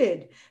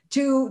deluded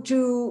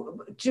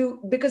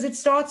because it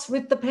starts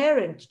with the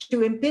parent,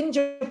 to impinge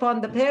upon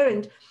the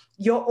parent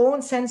your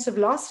own sense of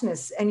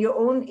lostness and your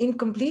own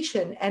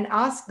incompletion and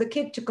ask the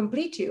kid to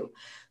complete you.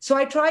 So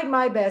I tried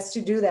my best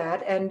to do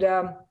that.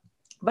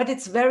 But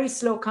it's very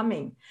slow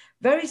coming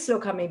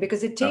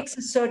because it takes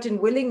a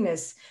certain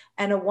willingness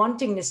and a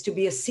wantingness to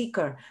be a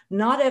seeker.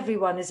 Not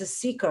everyone is a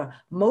seeker.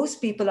 Most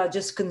people are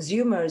just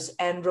consumers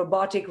and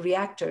robotic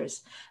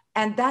reactors.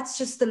 And that's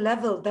just the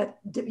level that,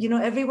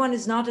 everyone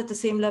is not at the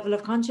same level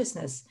of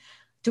consciousness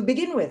to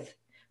begin with.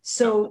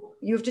 So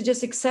you have to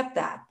just accept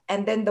that.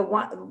 And then the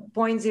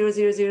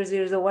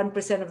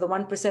 0.00001% of the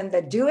 1%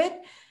 that do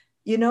it,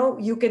 you know,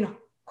 you can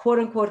quote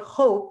unquote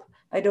hope.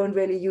 I don't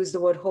really use the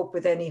word hope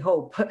with any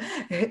hope.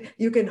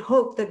 You can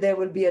hope that there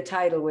will be a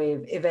tidal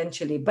wave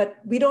eventually, but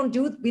I don't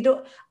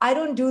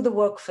do the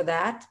work for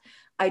that.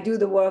 I do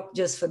the work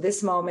just for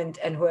this moment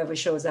and whoever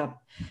shows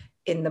up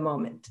in the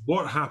moment.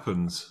 What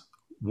happens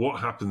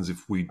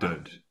if we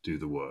don't do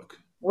the work?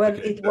 Well,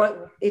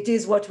 it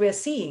is what we're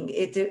seeing.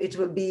 It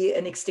will be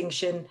an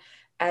extinction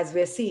as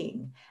we're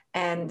seeing,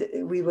 and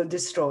we will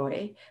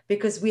destroy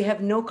because we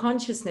have no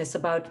consciousness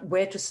about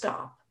where to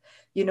stop.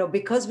 You know,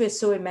 because we're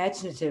so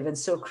imaginative and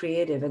so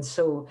creative and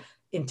so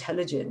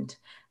intelligent,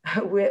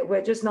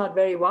 we're just not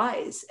very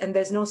wise, and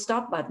there's no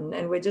stop button,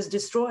 and we're just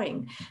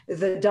destroying.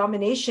 The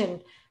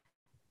domination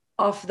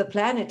of the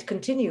planet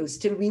continues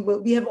till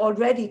we have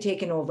already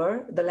taken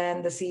over the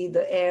land, the sea,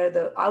 the air,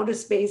 the outer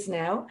space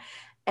now,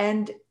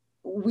 and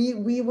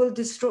we will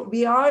destroy.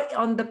 We are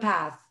on the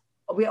path.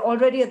 We're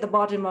already at the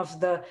bottom of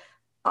the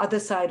other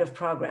side of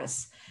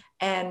progress,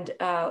 and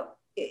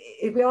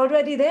we're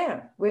already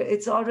there.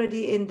 It's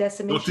already in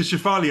decimation. Dr.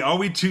 Shefali, are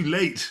we too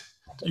late?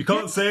 You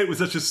can't say it with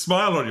such a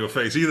smile on your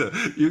face either.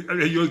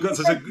 You've got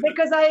such a...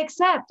 Because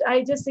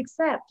I just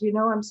accept, you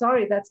know, I'm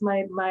sorry, that's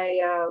my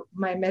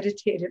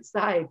meditative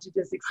side, to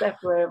just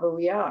accept wherever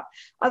we are.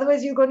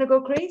 Otherwise you're going to go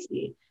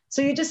crazy.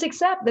 So you just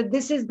accept that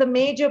this is the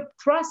major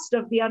thrust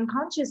of the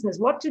unconsciousness,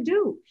 what to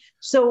do.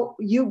 So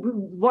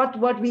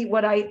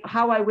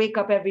how I wake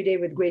up every day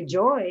with great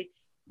joy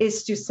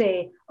is to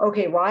say,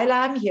 okay, while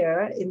I'm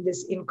here in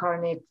this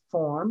incarnate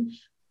form,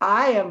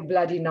 I am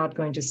bloody not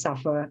going to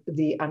suffer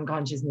the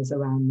unconsciousness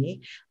around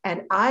me,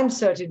 and I'm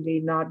certainly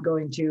not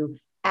going to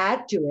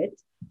add to it.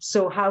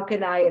 So how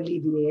can I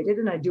alleviate it?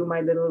 And I do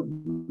my little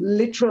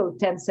literal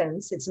 10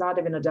 cents. It's not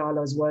even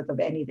 $1's worth of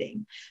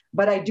anything,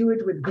 but I do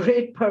it with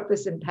great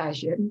purpose and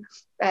passion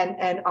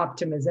and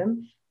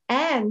optimism.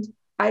 And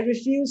I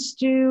refuse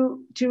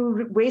to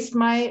waste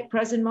my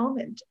present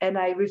moment. And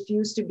I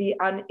refuse to be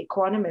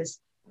unequanimous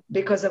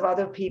because of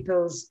other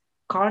people's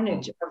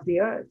carnage of the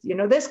earth. You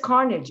know, there's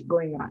carnage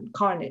going on,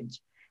 carnage.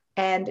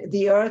 And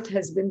the earth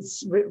has been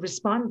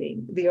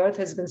responding. The earth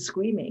has been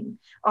screaming.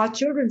 Our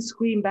children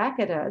scream back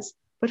at us,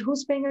 but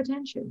who's paying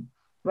attention,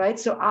 right?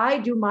 So I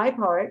do my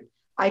part.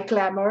 I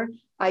clamor,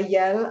 I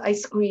yell, I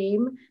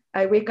scream.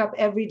 I wake up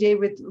every day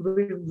with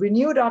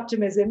renewed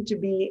optimism to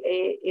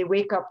be a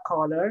wake-up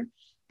caller.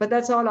 But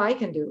that's all I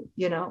can do,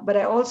 you know. But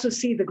I also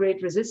see the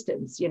great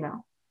resistance, you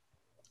know.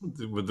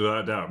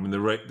 Without doubt. I mean,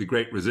 the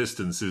great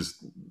resistance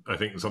is, I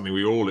think, something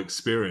we all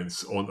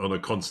experience on a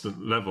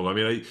constant level. I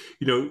mean,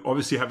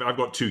 obviously I've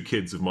got 2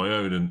 kids of my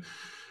own, and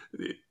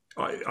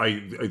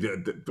I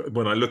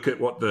when I look at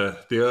what the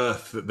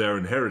earth that they're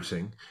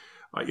inheriting,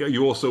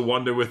 you also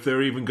wonder if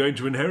they're even going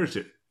to inherit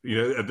it.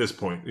 You know, at this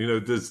point, you know,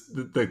 there's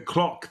the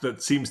clock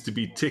that seems to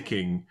be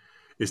ticking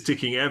is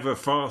ticking ever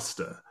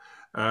faster.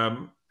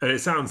 And it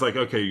sounds like,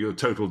 okay, you're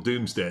total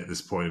doomsday at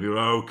this point. You're,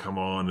 oh, come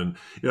on. And,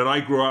 you know, and I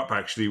grew up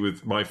actually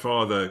with my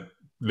father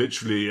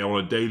literally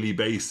on a daily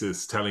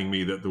basis telling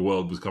me that the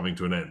world was coming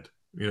to an end,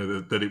 you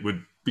know, that it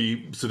would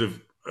be sort of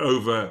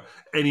over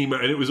any, and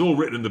it was all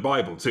written in the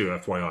Bible too,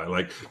 FYI,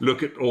 like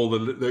look at all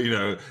the you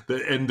know,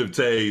 the end of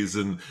days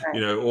and,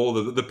 you know, all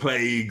the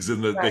plagues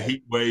and the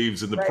heat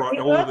waves and the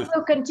all of this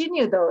will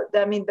continue though.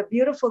 I mean, the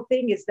beautiful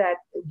thing is that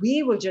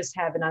we will just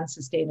have an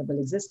unsustainable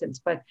existence,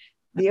 but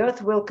the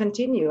earth will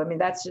continue. I mean,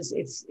 that's just,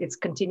 it's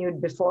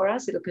continued before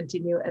us. It'll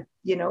continue at,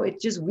 you know, it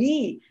just,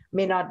 we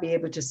may not be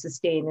able to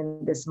sustain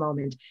in this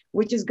moment,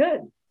 which is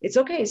good. It's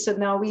okay. So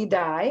now we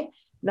die,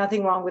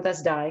 nothing wrong with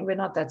us dying. We're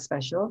not that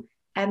special.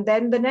 And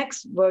then the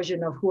next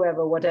version of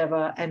whoever,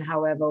 whatever, and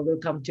however will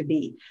come to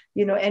be.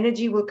 You know,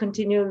 energy will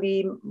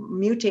continually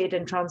mutate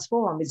and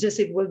transform. It's just,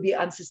 it will be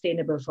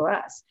unsustainable for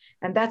us.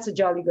 And that's a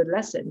jolly good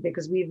lesson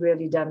because we've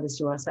really done this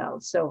to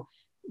ourselves. So,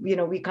 you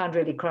know, we can't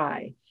really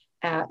cry.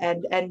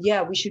 And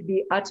yeah, we should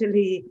be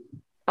utterly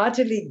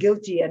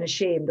guilty and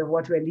ashamed of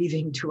what we're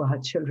leaving to our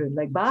children.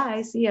 Like,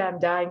 bye, see ya, I'm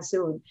dying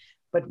soon.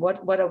 But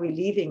what are we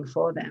leaving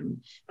for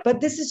them? But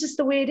this is just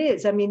the way it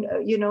is. I mean,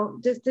 you know,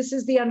 this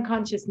is the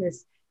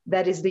unconsciousness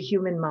that is the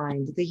human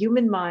mind. The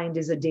human mind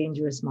is a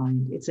dangerous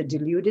mind. It's a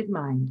deluded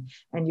mind.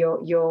 And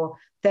your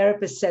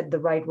therapist said the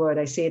right word.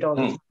 I say it all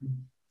the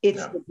time.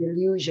 It's the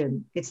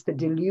delusion. It's the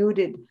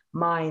deluded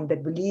mind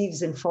that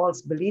believes in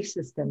false belief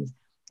systems.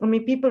 I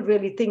mean, people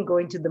really think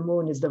going to the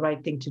moon is the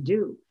right thing to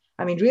do.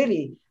 I mean,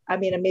 really, I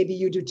mean, and maybe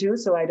you do too,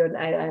 so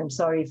I'm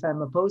sorry if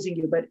I'm opposing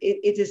you, but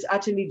it is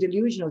utterly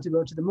delusional to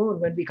go to the moon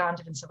when we can't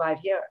even survive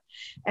here.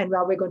 And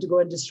now we're going to go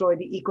and destroy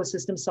the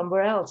ecosystem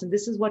somewhere else. And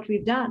this is what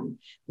we've done.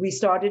 We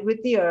started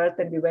with the earth,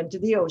 and we went to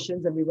the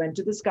oceans, and we went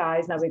to the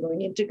skies. Now we're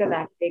going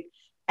intergalactic,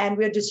 and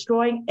we're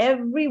destroying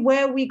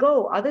everywhere we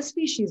go. Other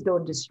species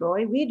don't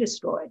destroy, we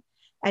destroy.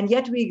 And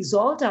yet we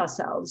exalt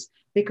ourselves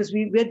because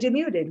we're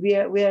deluded. We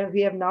have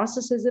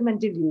narcissism and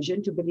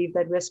delusion to believe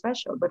that we're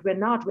special, but we're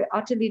not. We're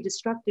utterly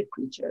destructive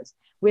creatures.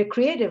 We're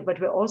creative, but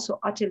we're also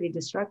utterly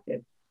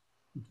destructive.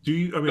 Do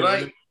you, I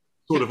mean,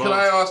 can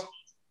I ask?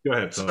 Go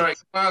ahead. Sorry,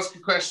 can I ask a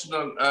question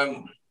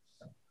on,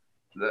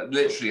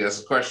 literally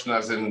as a question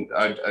as in,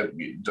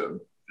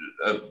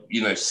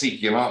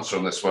 seeking an answer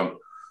on this one.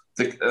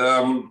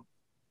 The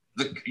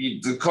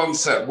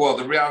concept, well,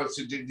 the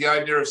reality, the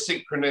idea of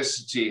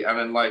synchronicity and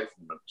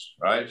enlightenment,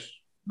 right?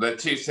 They're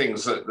two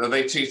things that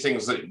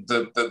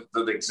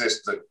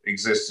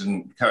exist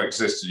and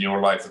coexist in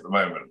your life at the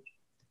moment.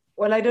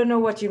 Well, I don't know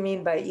what you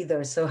mean by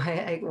either, so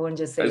I won't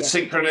just say.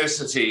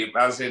 Synchronicity,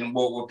 as in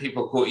what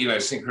people call,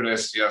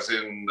 synchronicity, as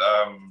in,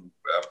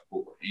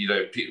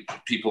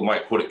 people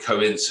might call it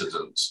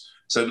coincidence.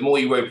 So the more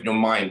you open your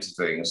mind to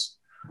things,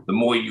 the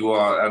more you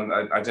are, and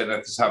I don't know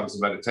if this happens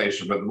in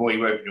meditation, but the more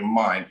you open your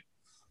mind,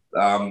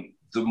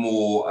 the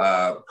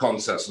more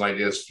concepts and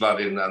ideas flood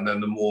in, and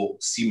then the more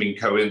seeming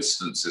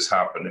coincidences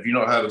happen. Have you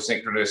not heard of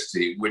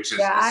synchronicity, which is...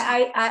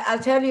 Yeah, I'll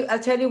tell you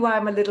why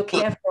I'm a little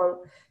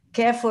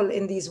careful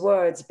in these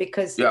words,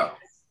 because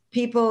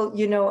people,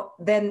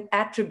 then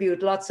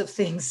attribute lots of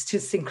things to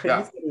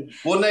synchronicity. Yeah.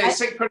 Well, no,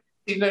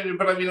 synchronicity, no,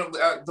 but I mean,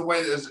 the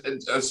way,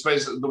 I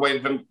suppose, the way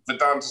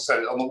Vedanta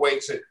said it, on the way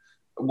to...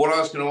 What I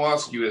was going to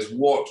ask you is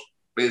what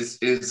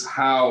is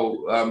how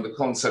the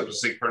concept of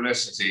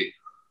synchronicity,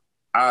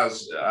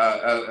 as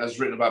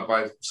written about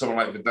by someone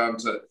like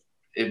Vedanta,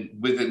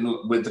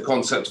 with the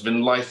concept of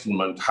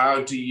enlightenment,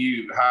 how do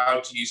you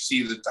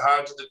see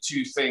how do the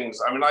two things?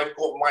 I mean, I've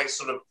got my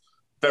sort of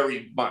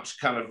very much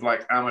kind of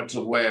like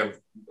amateur way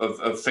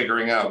of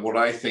figuring out what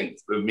I think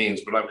it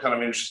means, but I'm kind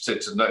of interested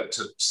to know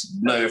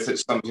if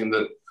it's something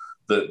that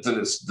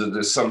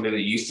is something that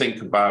you think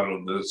about,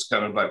 or that's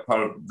kind of like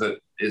part of that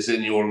is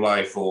in your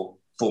life or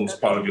forms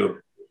part of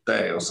your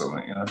day or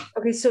something,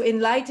 Okay, so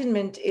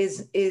enlightenment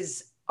is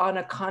on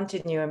a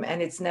continuum,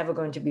 and it's never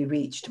going to be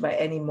reached by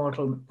any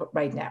mortal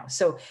right now.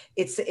 So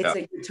it's a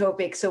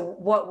utopic. So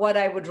what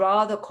I would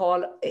rather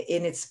call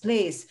in its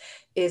place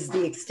is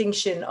the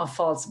extinction of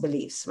false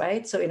beliefs,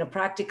 right? So in a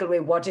practical way,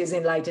 what is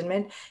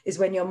enlightenment is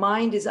when your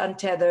mind is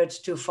untethered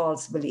to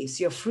false beliefs.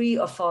 You're free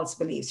of false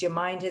beliefs. Your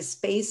mind has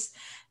space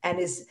and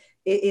is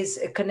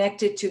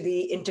connected to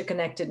the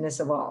interconnectedness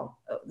of all.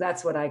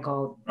 That's what I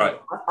call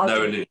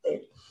ultimate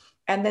state.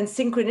 And then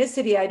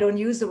synchronicity, I don't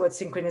use the word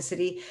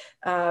synchronicity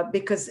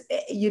because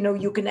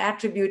you can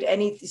attribute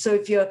any. So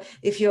if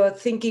you're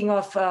thinking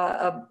of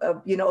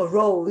a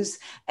rose,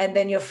 and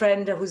then your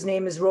friend whose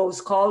name is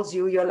Rose calls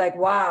you, you're like,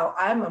 wow,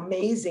 I'm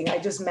amazing. I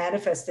just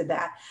manifested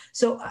that.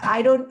 So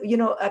I don't,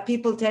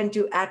 people tend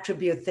to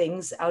attribute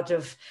things out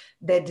of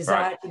their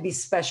desire to be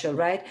special,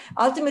 right?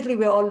 Ultimately,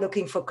 we're all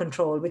looking for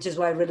control, which is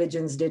why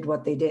religions did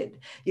what they did,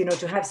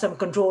 to have some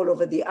control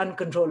over the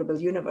uncontrollable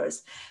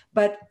universe.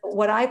 But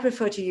what I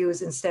prefer to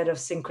use instead of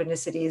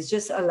synchronicity is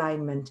just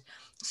alignment.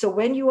 So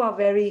when you are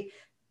very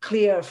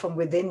clear from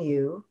within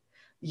you,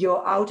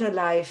 your outer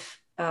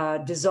life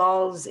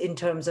dissolves in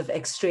terms of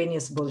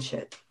extraneous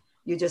bullshit.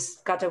 You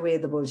just cut away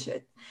the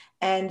bullshit.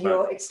 And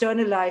your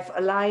external life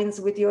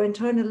aligns with your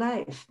internal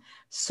life.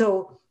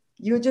 So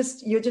you're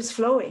just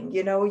flowing,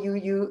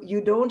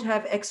 you don't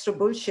have extra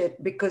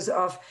bullshit because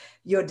of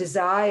your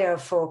desire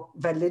for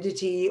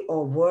validity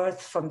or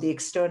worth from the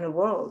external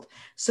world.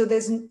 So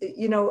there's,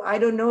 I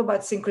don't know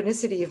about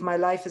synchronicity, if my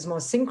life is more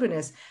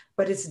synchronous,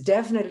 but it's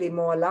definitely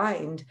more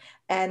aligned.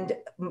 And,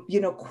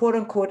 quote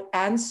unquote,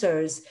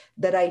 answers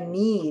that I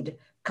need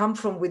come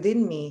from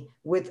within me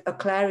with a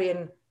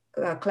clarion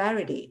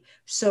clarity.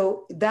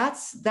 So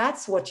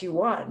that's what you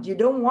want. You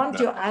don't want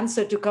your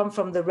answer to come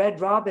from the red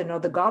robin or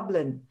the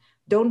goblin.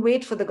 Don't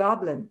wait for the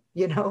goblin.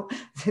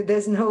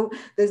 There's no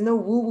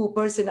woo-woo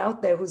person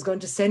out there who's going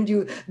to send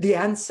you the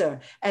answer.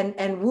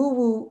 And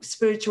woo-woo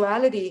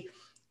spirituality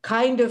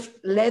kind of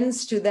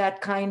lends to that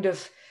kind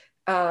of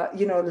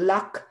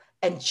luck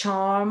and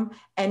charm,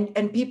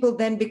 and people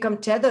then become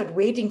tethered,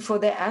 waiting for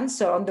their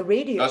answer on the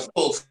radio. That's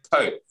full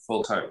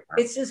tone.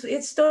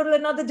 It's total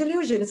another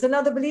delusion. It's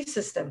another belief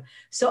system.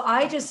 So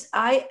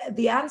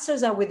the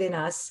answers are within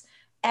us.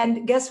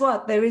 And guess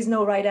what? There is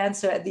no right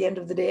answer at the end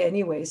of the day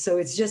anyway. So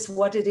it's just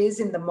what it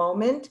is in the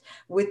moment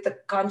with the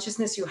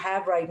consciousness you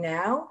have right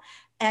now.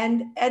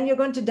 And you're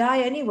going to die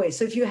anyway.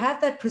 So if you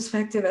have that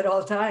perspective at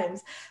all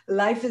times,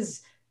 life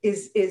is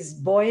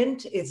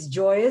buoyant, it's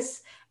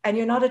joyous, and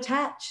you're not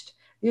attached.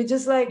 You're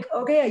just like,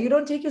 okay, you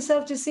don't take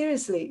yourself too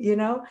seriously,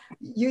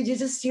 you're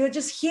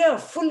just here,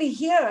 fully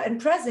here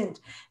and present.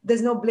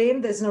 There's no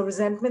blame, there's no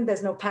resentment,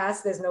 there's no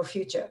past, there's no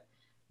future.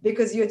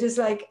 Because you're just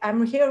like,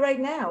 I'm here right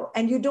now,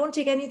 and you don't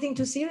take anything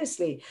too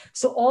seriously.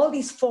 So all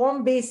these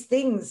form-based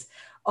things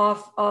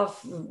of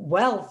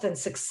wealth and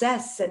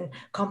success and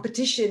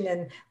competition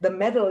and the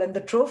medal and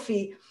the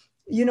trophy,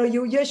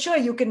 you're sure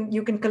you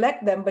can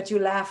collect them, but you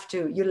laugh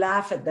too. You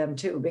laugh at them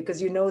too,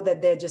 because you know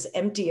that they're just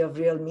empty of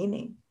real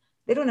meaning.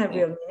 They don't have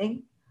real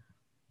meaning.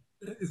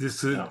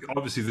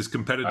 Obviously, this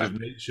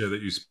competitive nature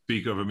that you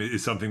speak of,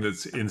 is something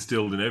that's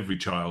instilled in every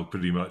child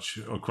pretty much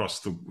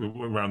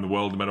around the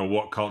world, no matter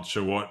what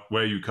culture,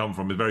 where you come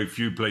from. There's very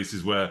few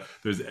places where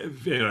there's,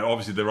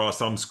 obviously there are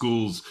some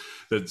schools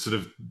that sort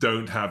of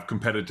don't have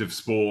competitive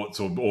sports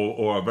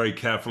or are very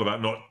careful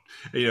about not,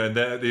 and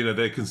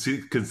they're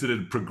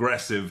considered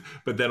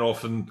progressive, but then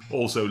often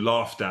also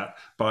laughed at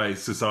by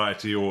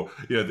society, or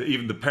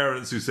even the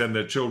parents who send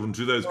their children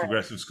to those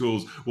progressive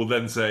schools will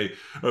then say,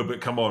 oh, but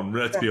come on,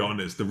 let's be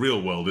honest, the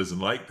real world isn't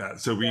like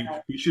that. So we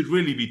should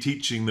really be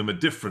teaching them a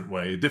different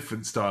way, a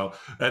different style,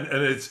 and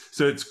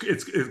it's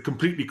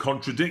completely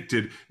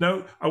contradicted.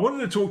 Now, I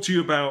wanted to talk to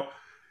you about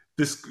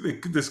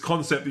this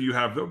concept that you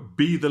have,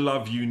 be the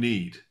love you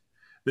need.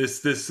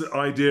 This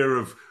idea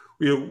of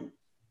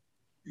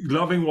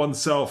loving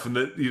oneself, and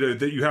that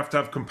that you have to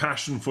have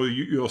compassion for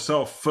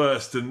yourself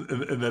first, and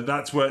then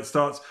that's where it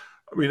starts.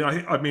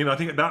 I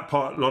think that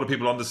part a lot of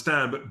people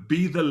understand, but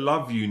be the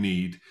love you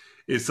need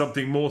is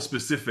something more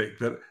specific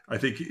that I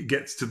think it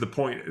gets to the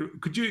point.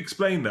 Could you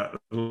explain that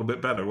a little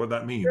bit better, what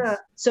that means?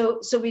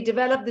 Sure. So we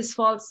develop this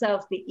false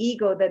self, the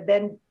ego, that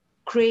then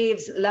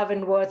craves love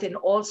and worth in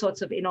all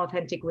sorts of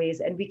inauthentic ways,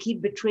 and we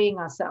keep betraying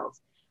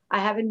ourselves. I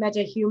haven't met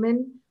a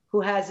human who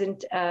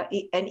hasn't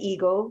an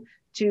ego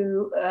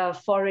to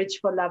forage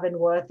for love and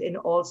worth in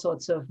all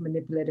sorts of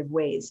manipulative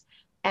ways,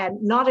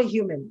 and not a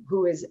human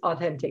who is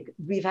authentic.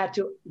 We've had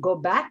to go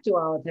back to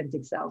our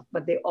authentic self,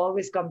 but they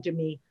always come to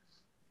me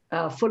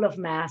full of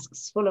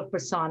masks, full of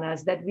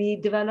personas that we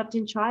developed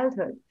in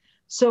childhood.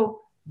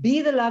 So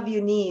be the love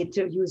you need,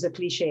 to use a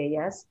cliche,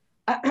 yes,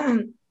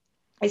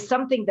 is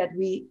something that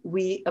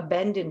we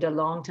abandoned a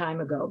long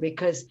time ago,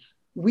 because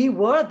we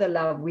were the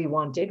love we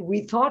wanted.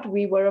 We thought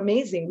we were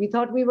amazing. We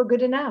thought we were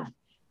good enough,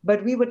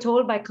 but we were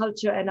told by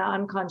culture and our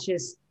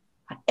unconscious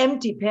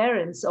empty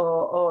parents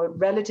or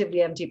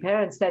relatively empty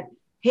parents that,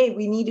 hey,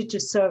 we needed to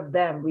serve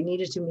them. We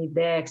needed to meet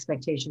their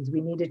expectations.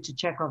 We needed to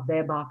check off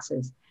their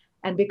boxes.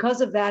 And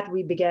because of that,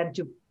 we began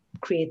to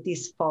create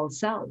these false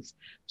selves.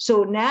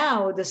 So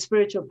now the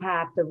spiritual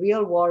path, the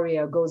real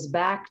warrior, goes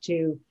back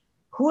to,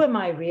 who am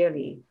I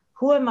really?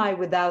 Who am I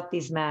without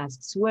these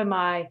masks? Who am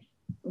I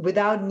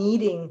without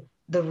needing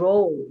the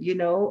role?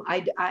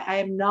 I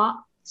am not.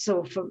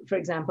 So for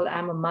example,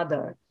 I'm a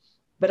mother,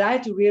 but I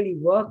had to really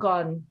work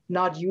on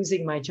not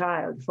using my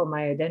child for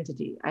my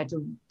identity.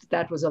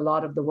 That was a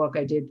lot of the work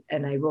I did,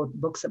 and I wrote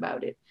books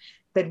about it,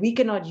 that we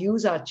cannot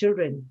use our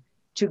children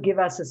to give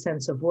us a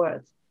sense of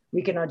worth.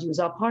 We cannot use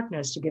our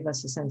partners to give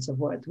us a sense of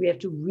worth. We have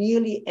to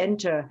really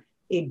enter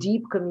a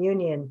deep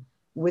communion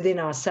within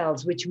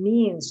ourselves, which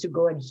means to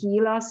go and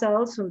heal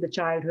ourselves from the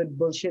childhood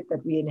bullshit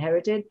that we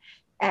inherited,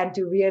 and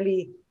to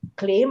really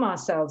claim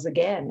ourselves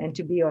again and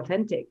to be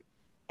authentic.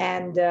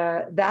 And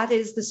that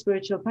is the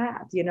spiritual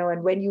path,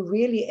 and when you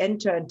really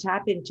enter and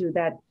tap into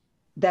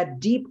that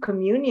deep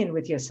communion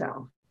with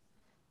yourself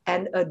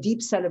and a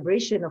deep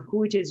celebration of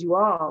who it is you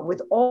are,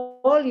 with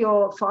all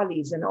your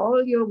follies and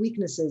all your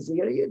weaknesses,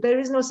 there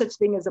is no such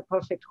thing as a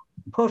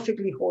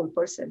perfectly whole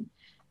person.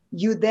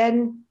 You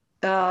then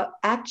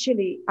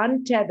actually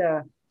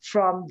untether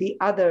from the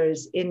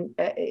others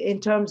in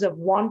terms of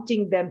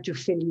wanting them to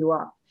fill you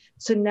up.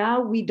 So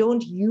now we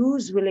don't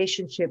use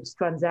relationships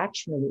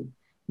transactionally.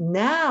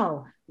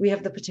 Now we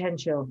have the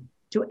potential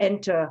to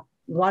enter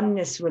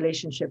oneness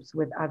relationships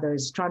with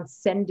others,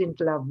 transcendent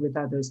love with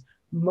others.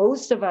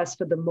 Most of us,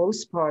 for the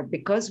most part,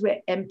 because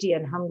we're empty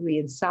and hungry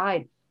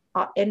inside,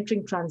 are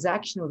entering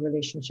transactional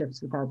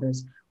relationships with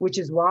others, which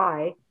is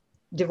why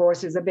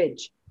divorce is a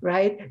bitch,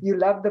 right? You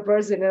love the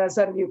person and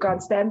suddenly you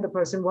can't stand the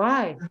person.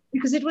 Why?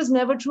 Because it was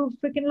never true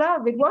freaking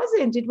love. It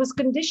wasn't. It was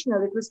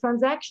conditional. It was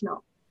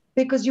transactional,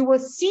 because you were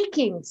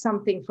seeking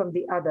something from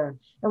the other.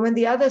 And when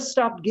the other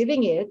stopped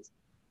giving it,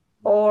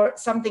 or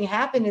something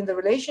happened in the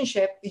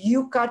relationship,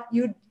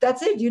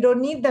 that's it. You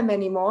don't need them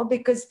anymore,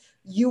 because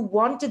you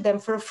wanted them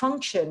for a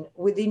function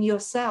within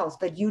yourself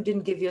that you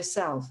didn't give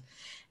yourself.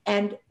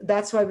 And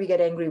that's why we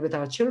get angry with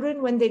our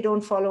children when they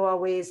don't follow our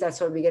ways.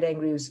 That's why we get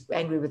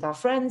angry with our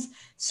friends.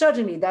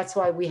 Certainly, that's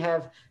why we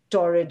have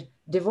torrid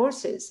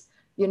divorces.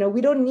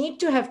 We don't need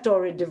to have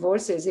torrid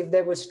divorces if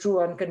there was true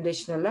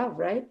unconditional love,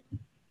 right?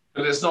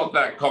 But it's not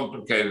that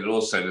complicated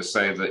also to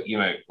say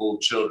that, all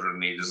children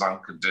need is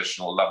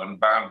unconditional love and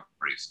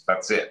boundaries.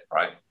 That's it,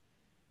 right?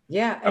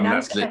 Yeah, and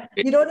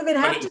you don't even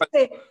have to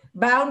say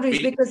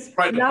boundaries, because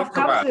love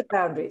comes with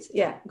boundaries.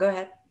 Yeah, go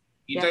ahead.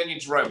 You don't need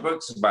to write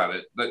books about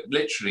it. That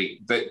literally,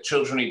 that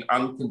children need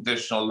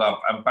unconditional love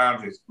and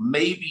boundaries.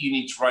 Maybe you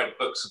need to write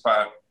books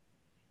about,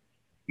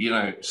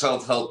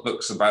 self-help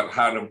books about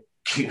how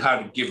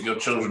to give your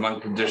children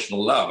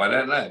unconditional love. I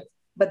don't know.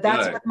 But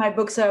that's what my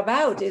books are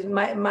about.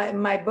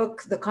 My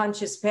book, The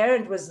Conscious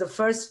Parent, was the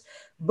first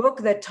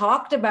book that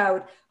talked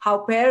about how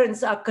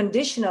parents are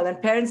conditional,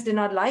 and parents did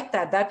not like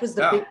that. That was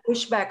the big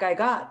pushback I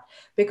got,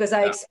 because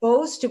I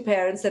exposed to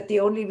parents that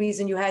the only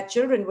reason you had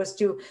children was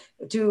to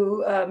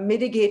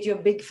mitigate your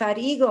big fat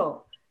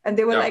ego. And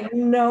they were like,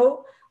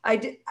 no.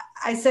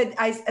 I said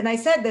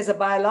there's a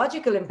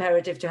biological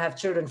imperative to have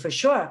children for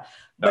sure,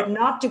 but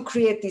not to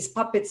create these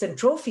puppets and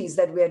trophies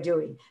that we're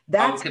doing.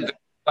 That's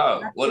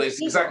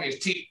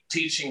it's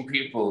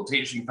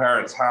teaching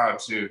parents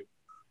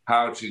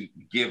how to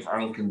give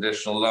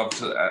unconditional love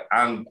to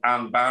and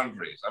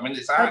boundaries. I mean,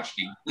 it's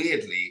actually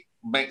weirdly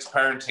makes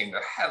parenting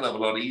a hell of a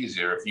lot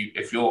easier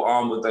if you're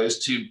armed with those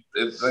two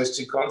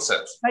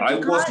concepts. I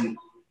wasn't.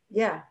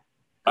 Yeah.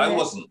 I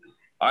wasn't.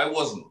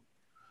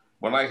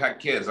 When I had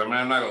kids, I mean,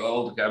 I'm now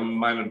older.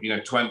 Mine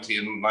are 20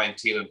 and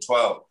 19 and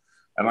 12,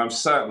 and I'm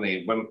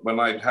certainly when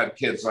I had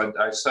kids,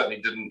 I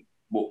certainly didn't.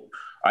 Well,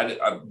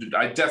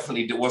 I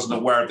definitely wasn't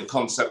aware of the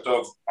concept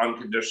of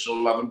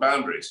unconditional love and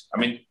boundaries. I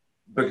mean,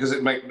 because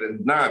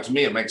now to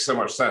me it makes so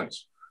much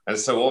sense and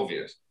it's so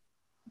obvious.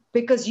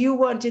 Because you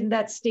weren't in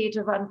that state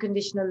of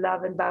unconditional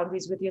love and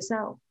boundaries with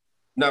yourself.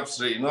 No,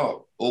 absolutely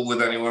not. Or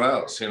with anyone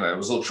else. It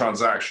was all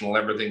transactional.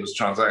 Everything was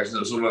transactional. It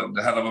was all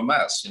a hell of a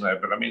mess.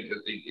 But I mean,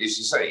 as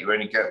you say, you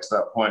only get to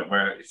that point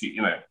where if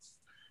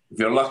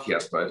you're lucky, I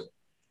suppose.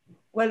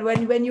 Well,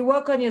 when you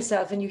work on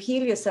yourself and you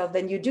heal yourself,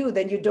 then you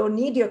don't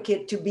need your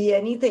kid to be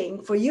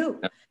anything for you,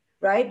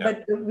 right? Yeah.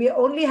 But we're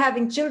only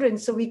having children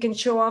so we can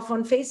show off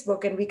on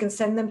Facebook and we can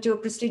send them to a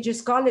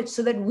prestigious college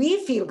so that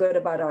we feel good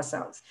about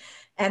ourselves.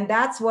 And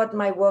that's what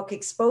my work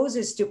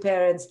exposes to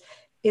parents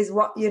is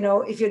what,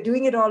 if you're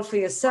doing it all for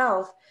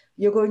yourself,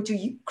 you're going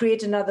to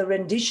create another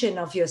rendition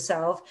of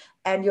yourself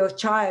and your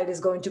child is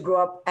going to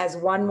grow up as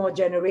one more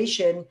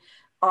generation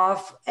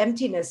of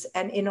emptiness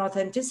and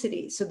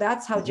inauthenticity. So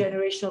that's how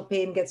generational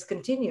pain gets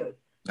continued.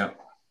 Yeah,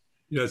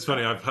 it's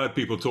funny. I've heard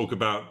people talk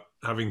about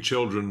having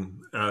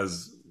children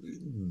as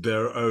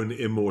their own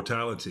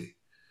immortality.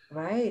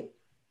 Right.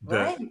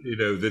 That,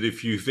 that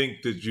if you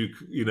think that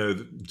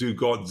do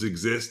gods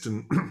exist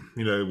and,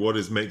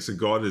 what makes a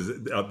god is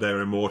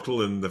they're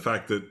immortal. And the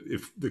fact that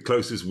if the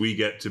closest we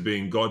get to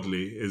being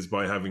godly is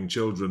by having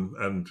children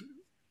and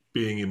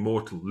being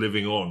immortal,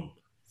 living on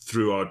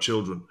through our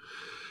children.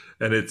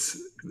 And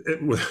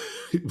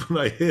when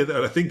I hear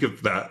that, I think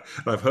of that,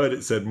 and I've heard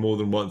it said more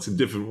than once in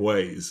different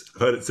ways.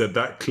 I've heard it said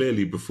that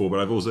clearly before, but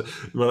I've also,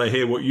 when I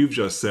hear what you've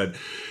just said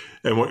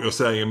and what you're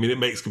saying, I mean, it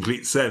makes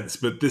complete sense.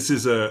 But this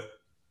is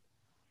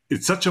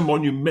it's such a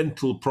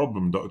monumental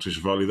problem, Dr.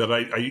 Shefali, that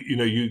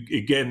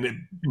it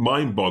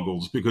mind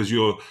boggles because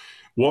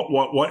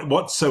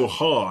what's so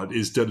hard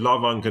is to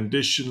love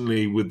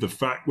unconditionally with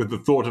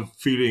the thought of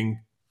feeling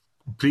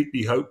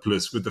completely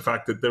hopeless with the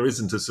fact that there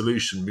isn't a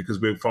solution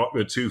because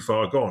we're too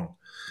far gone.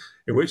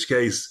 In which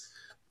case,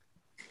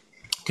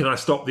 can I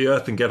stop the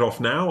earth and get off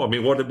now? I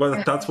mean,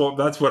 that's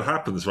what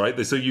happens,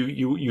 right? So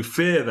you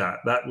fear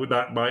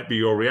that might be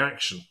your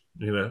reaction.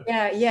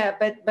 Yeah,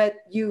 but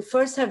you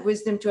first have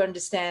wisdom to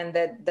understand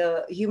that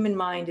the human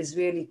mind is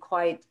really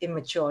quite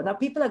immature. Now,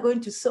 people are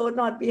going to so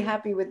not be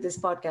happy with this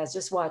podcast.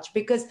 Just watch,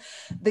 because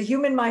the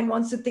human mind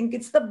wants to think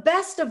it's the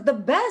best of the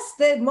best,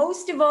 the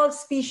most evolved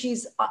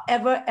species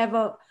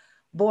ever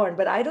born.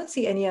 But I don't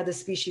see any other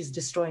species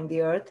destroying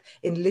the earth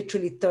in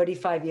literally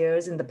 35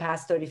 years, in the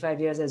past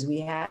 35 years as we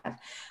have.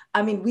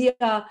 I mean,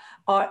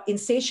 our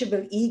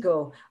insatiable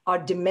ego, our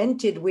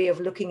demented way of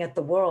looking at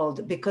the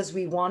world because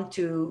we want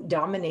to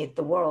dominate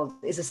the world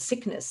is a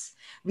sickness.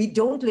 We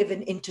don't live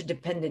in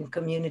interdependent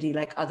community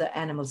like other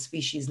animal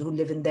species who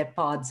live in their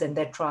pods and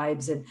their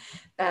tribes and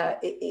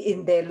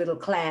in their little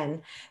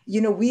clan.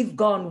 We've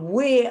gone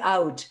way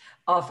out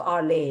of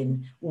our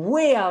lane,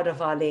 out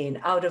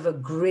of a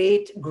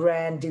great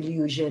grand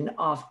delusion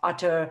of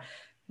utter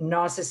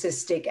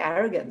narcissistic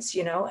arrogance,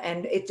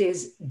 and it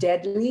is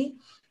deadly.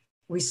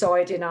 We saw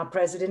it in our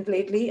president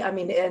lately. I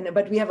mean,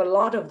 but we have a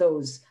lot of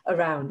those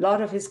around, a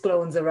lot of his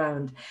clones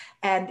around.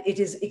 And it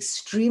is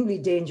extremely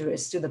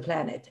dangerous to the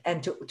planet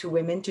and to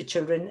women, to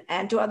children,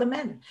 and to other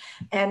men.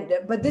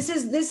 But this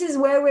is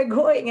where we're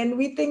going. And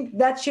we think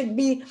that should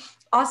be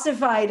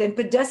ossified and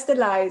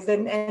pedestalized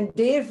and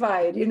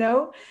deified,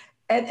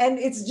 And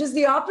it's just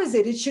the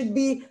opposite. It should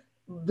be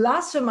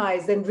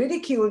blasphemized and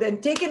ridiculed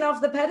and taken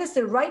off the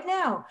pedestal right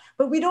now.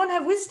 But we don't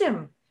have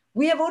wisdom.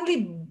 We have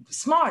only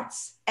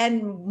smarts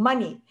and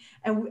money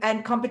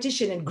and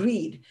competition and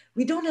greed.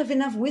 We don't have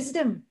enough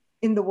wisdom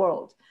in the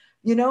world,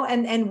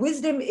 and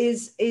wisdom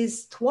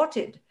is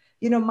thwarted.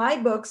 My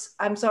books,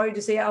 I'm sorry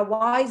to say, are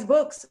wise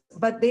books,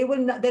 but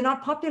they're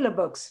not popular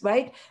books,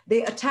 right?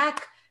 They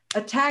attack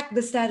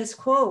the status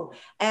quo.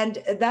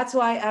 And that's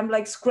why I'm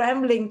like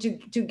scrambling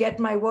to get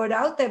my word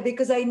out there,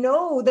 because I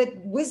know that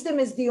wisdom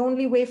is the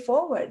only way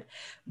forward.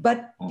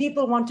 But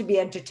people want to be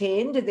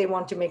entertained, they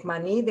want to make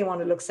money, they want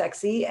to look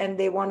sexy, and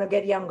they want to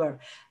get younger.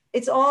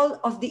 It's all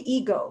of the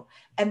ego.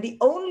 And the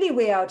only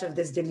way out of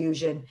this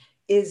delusion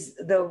is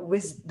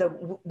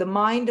the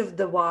mind of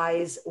the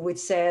wise, which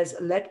says,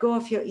 let go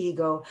of your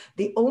ego.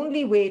 The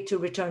only way to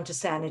return to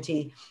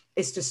sanity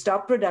is to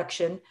stop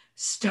production,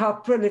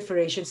 stop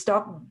proliferation,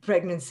 stop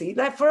pregnancy.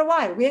 Like for a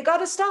while, we got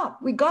to stop.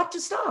 We got to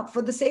stop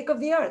for the sake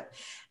of the earth.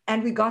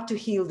 And we got to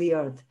heal the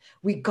earth.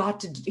 We got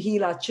to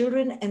heal our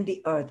children and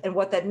the earth. And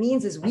what that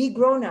means is we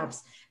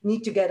grown-ups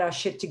need to get our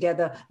shit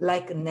together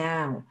like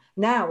now,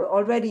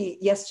 already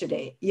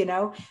yesterday,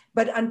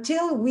 But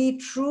until we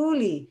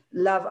truly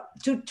love,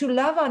 to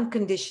love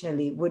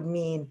unconditionally would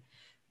mean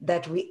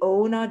that we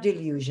own our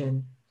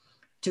delusion,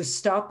 to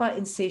stop our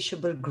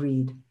insatiable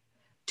greed,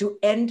 to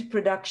end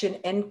production,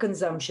 end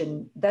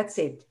consumption, that's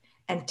it,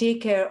 and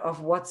take care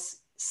of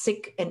what's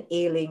sick and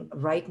ailing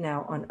right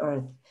now on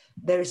earth.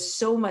 there is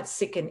so much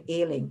sick and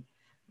ailing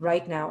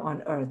right now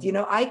on earth. You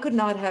know, I could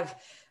not have,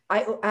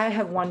 I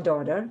have one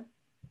daughter.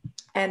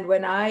 And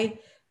when I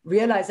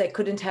realized I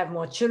couldn't have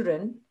more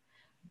children,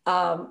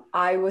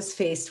 I was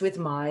faced with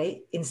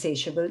my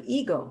insatiable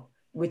ego,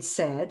 which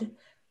said,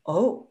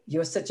 oh,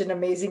 you're such an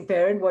amazing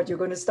parent. What, you're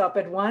going to stop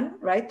at one,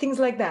 right? Things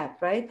like that,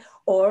 right?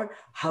 Or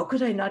how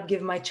could I not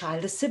give my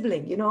child a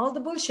sibling? You know, all the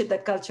bullshit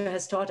that culture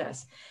has taught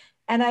us.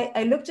 And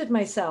I looked at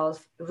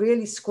myself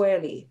really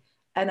squarely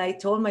and I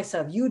told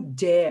myself, you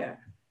dare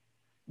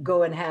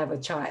go and have a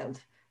child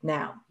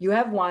now. You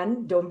have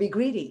one, don't be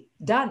greedy,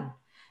 done.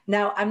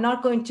 Now, I'm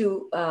not going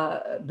to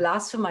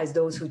blasphemize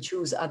those who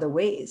choose other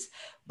ways,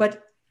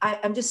 but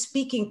I'm just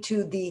speaking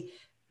to the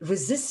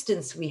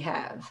resistance we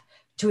have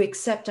to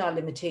accept our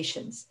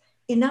limitations.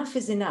 Enough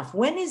is enough.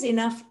 When is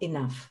enough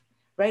enough,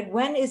 right?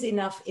 When is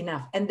enough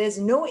enough? And there's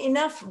no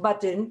enough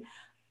button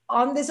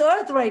on this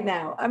earth right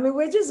now. I mean,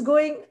 we're just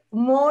going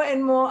more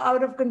and more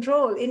out of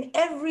control in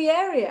every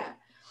area.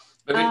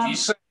 But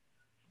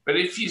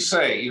if you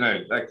say, you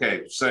know,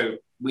 okay, so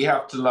we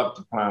have to love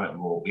the planet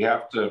more. We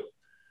have to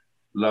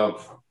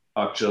love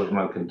our children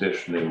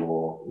unconditionally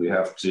more. We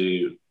have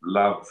to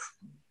love,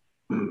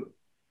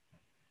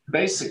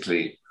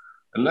 basically,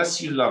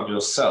 unless you love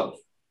yourself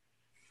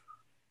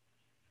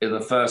in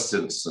the first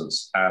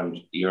instance and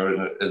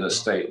you're in a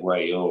state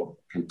where you're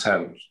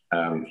content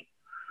and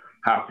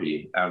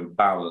happy and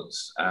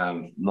balanced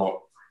and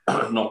not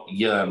not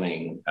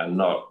yearning and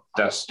not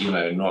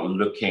not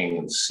looking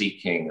and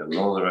seeking and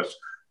all the rest.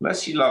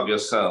 Unless you love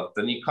yourself,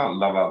 then you can't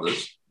love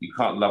others. You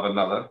can't love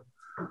another.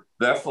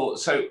 Therefore,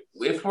 so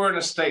if we're in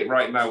a state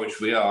right now, which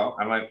we are,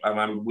 and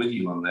I'm with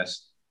you on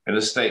this, in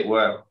a state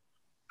where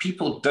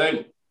people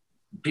kind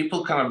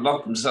of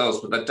love themselves,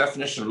 but the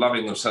definition of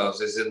loving themselves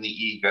is in the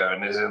ego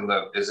and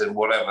is in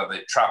whatever,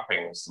 the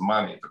trappings, the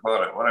money, the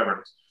product, whatever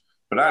it is.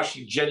 But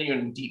actually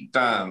genuine deep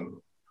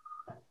down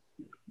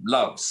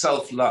love,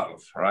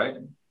 self-love, right?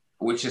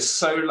 Which is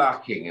so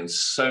lacking in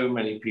so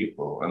many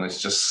people, and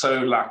it's just so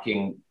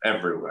lacking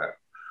everywhere.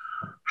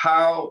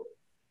 How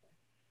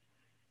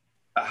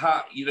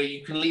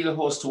you can lead a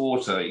horse to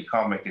water, you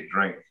can't make it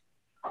drink.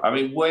 I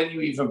mean, where do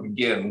you even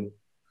begin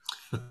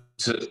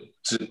to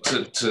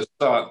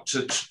start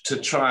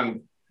to try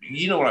and,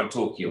 you know what I'm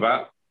talking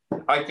about?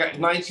 I get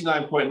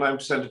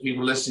 99.9% of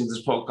people listening to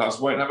this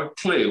podcast won't have a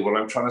clue what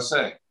I'm trying to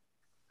say.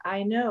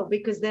 I know,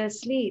 because they're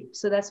asleep.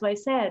 So that's why I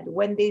said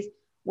when they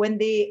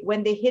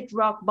hit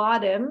rock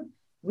bottom,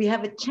 we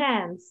have a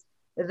chance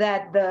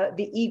that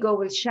the ego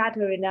will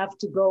shatter enough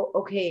to go,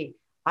 okay,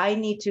 I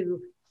need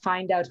to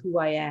find out who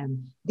I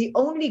am. The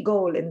only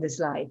goal in this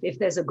life, if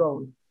there's a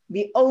goal,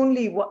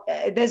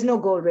 there's no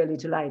goal really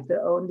to life.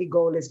 The only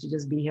goal is to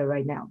just be here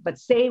right now. But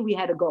say we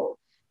had a goal.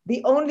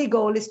 The only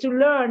goal is to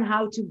learn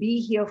how to be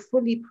here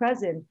fully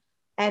present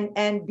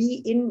and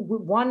be in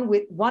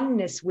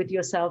oneness with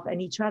yourself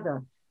and each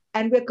other.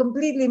 And we're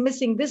completely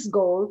missing this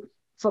goal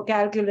for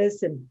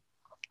calculus and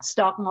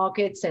stock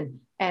markets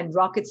and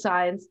rocket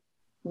science,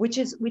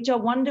 which are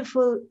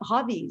wonderful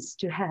hobbies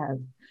to have.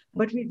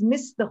 But we've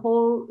missed the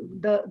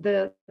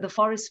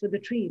forest for the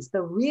trees.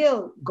 The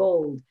real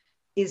goal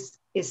is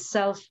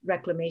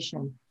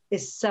self-reclamation,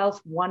 is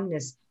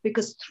self-oneness,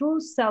 because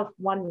through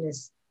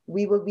self-oneness,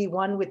 we will be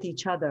one with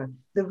each other.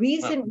 The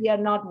reason we are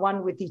not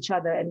one with each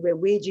other and we're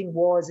waging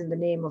wars in the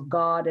name of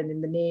God and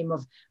in the name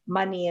of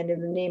money and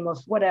in the name of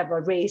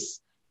whatever race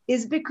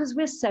is because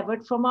we're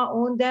severed from our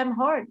own damn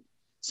heart.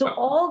 So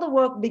all the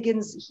work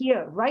begins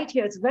here, right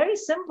here. It's very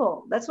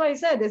simple. That's why I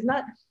said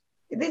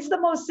it's the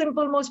most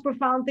simple, most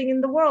profound thing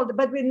in the world,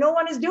 but no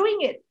one is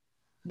doing it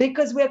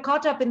because we're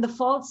caught up in the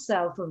false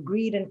self of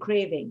greed and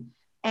craving.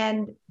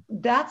 And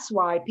that's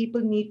why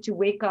people need to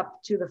wake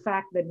up to the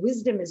fact that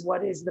wisdom is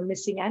what is the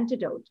missing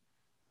antidote.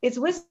 It's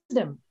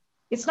wisdom.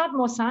 It's not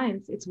more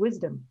science, it's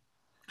wisdom.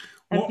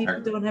 And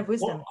people don't have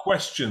wisdom.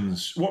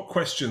 What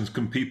questions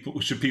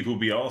should people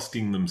be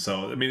asking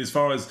themselves? I mean, as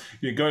far as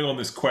going on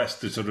this quest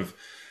to sort of,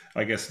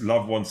 I guess,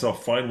 love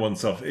oneself, find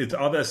oneself,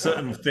 are there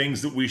certain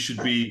things that we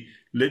should be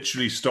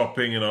literally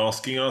stopping and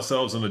asking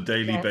ourselves on a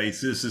daily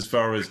basis as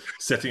far as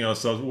setting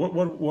ourselves?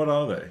 What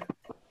are they?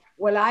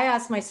 Well, I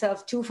ask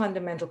myself two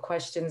fundamental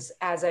questions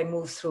as I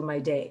move through my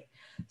day.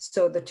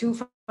 So the two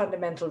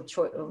fundamental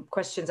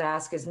questions I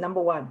ask is,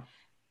 number one,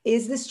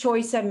 is this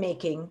choice I'm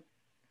making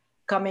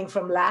coming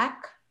from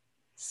lack,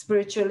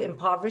 spiritual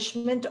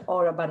impoverishment,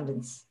 or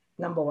abundance?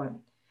 Number one.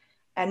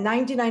 And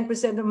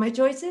 99% of my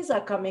choices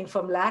are coming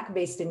from lack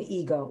based in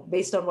ego,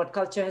 based on what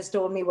culture has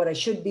told me, what I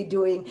should be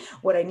doing,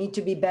 what I need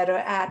to be better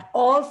at,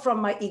 all from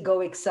my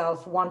egoic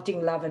self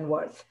wanting love and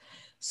worth.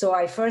 So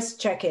I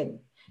first check in.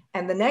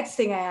 And the next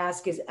thing I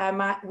ask is,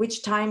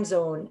 which time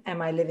zone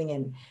am I living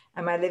in?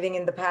 Am I living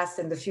in the past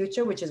and the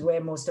future, which is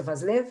where most of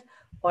us live?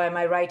 Or am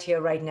I right here,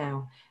 right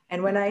now?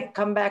 And when I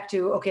come back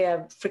to, okay,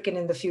 I'm freaking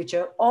in the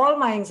future,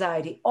 all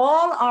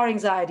our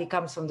anxiety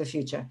comes from the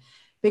future.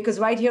 Because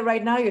right here,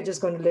 right now, you're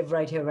just going to live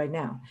right here, right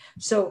now.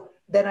 So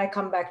then I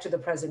come back to the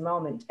present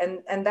moment.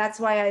 And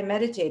that's why I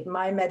meditate.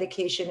 My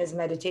medication is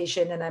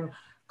meditation, and I'm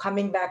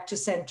coming back to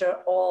center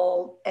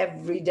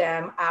every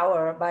damn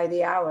hour by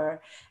the hour.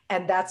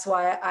 And that's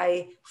why I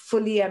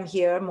fully am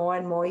here more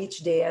and more each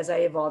day as I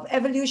evolve.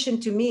 Evolution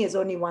to me is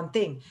only one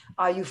thing.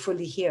 Are you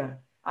fully here?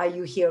 Are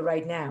you here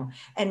right now?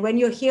 And when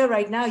you're here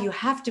right now, you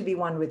have to be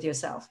one with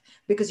yourself,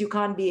 because you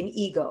can't be an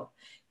ego.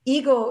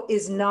 Ego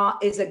is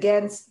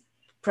against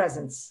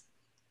presence.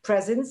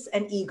 Presence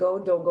and ego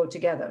don't go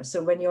together.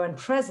 So when you're in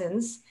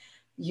presence,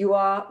 you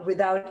are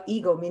without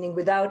ego, meaning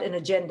without an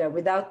agenda,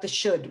 without the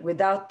should,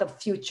 without the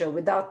future,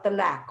 without the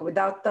lack,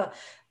 without the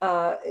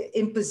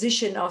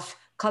imposition of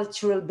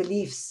cultural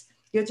beliefs.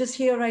 You're just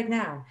here right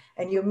now,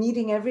 and you're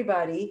meeting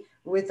everybody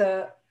with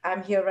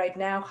I'm here right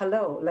now,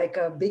 hello, like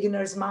a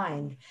beginner's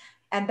mind.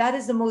 And that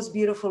is the most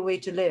beautiful way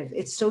to live.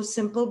 It's so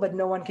simple, but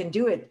no one can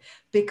do it,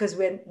 because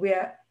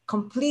we're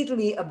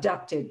completely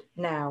abducted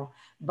now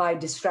by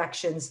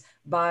distractions,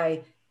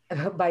 by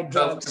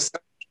drugs.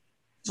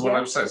 That's what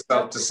I'm saying,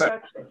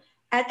 self-deception.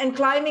 And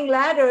climbing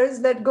ladders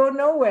that go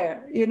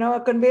nowhere, a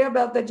conveyor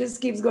belt that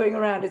just keeps going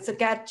around. It's a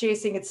cat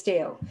chasing its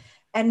tail.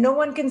 And no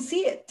one can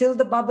see it till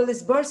the bubble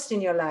is burst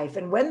in your life.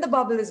 And when the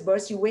bubble is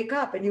burst, you wake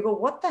up and you go,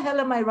 what the hell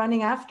am I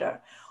running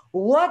after?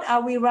 What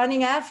are we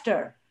running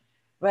after,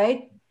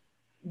 right?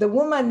 The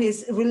woman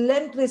is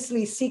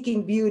relentlessly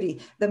seeking beauty.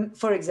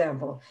 For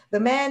example, the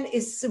man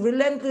is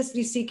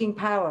relentlessly seeking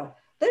power.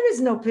 There is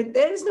no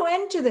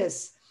end to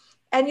this.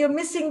 And you're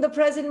missing the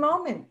present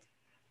moment,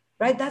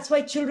 right? That's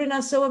why children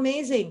are so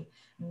amazing.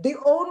 The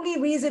only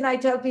reason I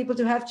tell people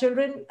to have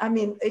children,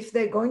 if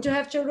they're going to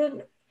have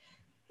children,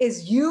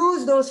 is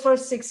use those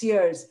first 6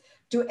 years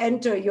to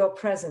enter your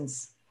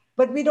presence.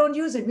 But we don't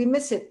use it. We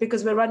miss it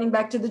because we're running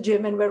back to the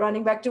gym and we're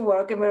running back to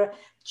work, and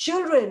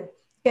children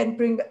can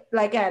bring,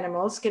 like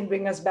animals, can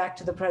bring us back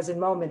to the present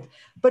moment.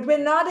 But we're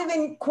not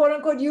even, quote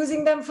unquote,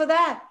 using them for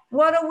that.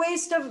 What a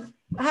waste of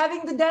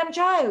having the damn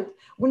child.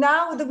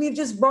 Now that we've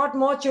just brought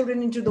more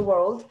children into the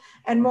world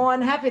and more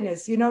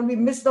unhappiness, we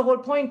missed the whole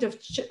point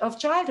of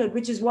childhood,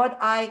 which is what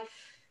I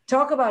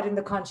talk about in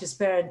The Conscious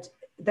Parent,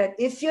 that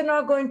if you're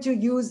not going to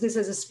use this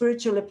as a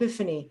spiritual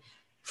epiphany,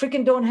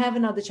 freaking don't have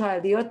another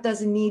child. The earth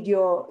doesn't need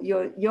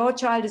your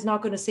child is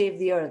not going to save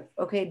the earth.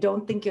 Okay,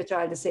 don't think your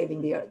child is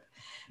saving the earth.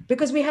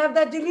 Because we have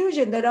that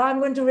delusion that I'm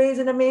going to raise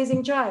an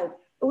amazing child.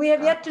 We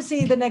have yet to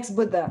see the next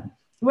Buddha.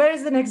 Where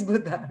is the next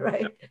Buddha,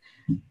 right?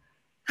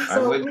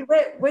 So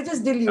we're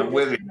just deluded. I'm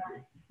with you.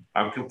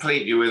 I'm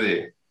completely with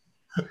you.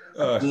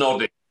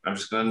 Nodding. I'm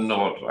just going to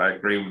nod. I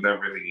agree with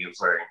everything you're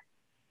saying.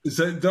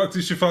 So, Dr.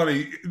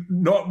 Shefali,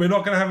 we're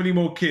not going to have any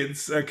more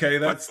kids. Okay,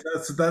 that's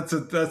a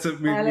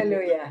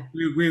hallelujah.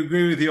 We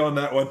agree with you on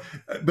that one.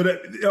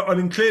 But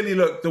clearly,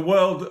 look, the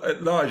world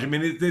at large.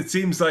 It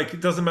seems like it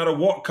doesn't matter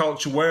what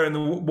culture, where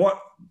in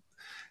what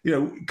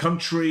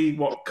country,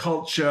 what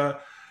culture,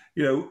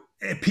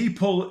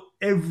 people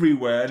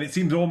everywhere, and it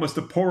seems almost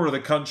the poorer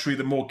the country,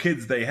 the more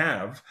kids they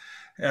have.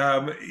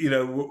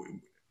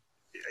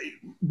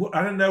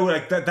 I don't know,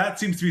 like that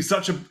seems to be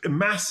such a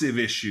massive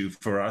issue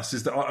for us,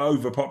 is the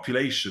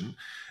overpopulation,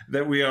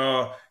 that we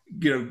are,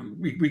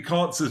 we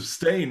can't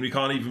sustain, we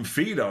can't even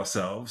feed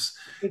ourselves.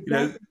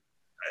 Exactly.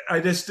 I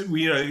don't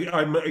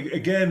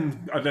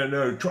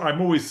know,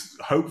 I'm always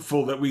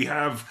hopeful that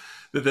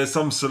there's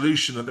some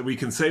solution that we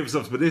can save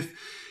ourselves, but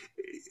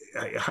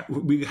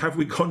have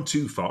we gone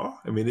too far?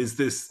 Is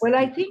this? Well,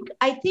 I think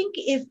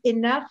if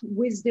enough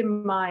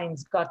wisdom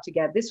minds got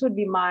together, this would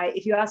be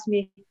if you ask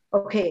me,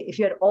 okay, if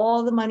you had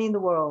all the money in the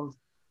world,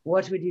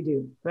 what would you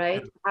do,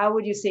 right? How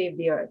would you save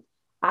the earth?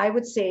 I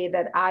would say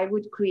that I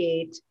would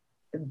create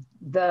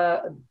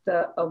a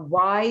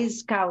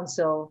wise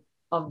council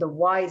of the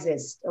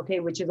wisest, okay,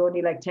 which is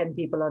only like 10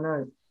 people on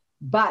earth.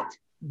 But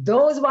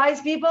those wise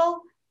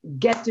people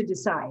get to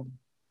decide.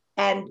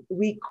 And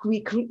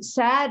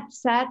sad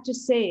to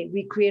say,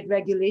 we create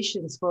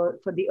regulations for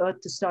the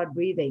earth to start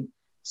breathing.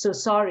 So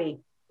sorry,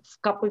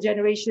 couple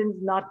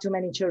generations, not too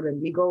many children.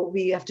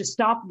 We have to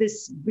stop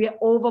this. We are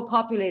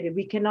overpopulated.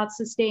 We cannot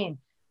sustain.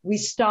 We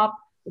stop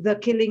the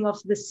killing of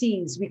the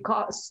seas. We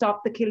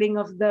stop the killing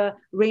of the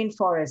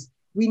rainforest.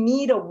 We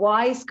need a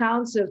wise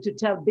council to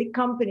tell big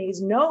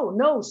companies,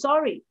 no,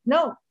 sorry,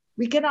 no,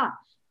 we cannot.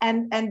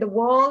 And the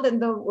world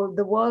and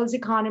the world's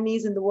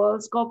economies and the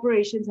world's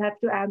corporations have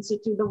to answer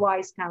to the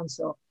wise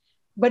council.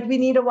 But we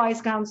need a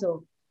wise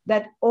council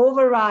that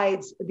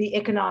overrides the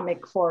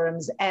economic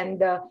forums,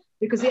 and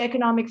because the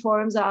economic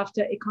forums are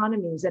after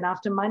economies and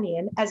after money.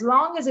 And as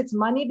long as it's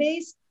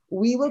money-based,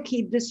 we will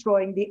keep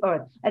destroying the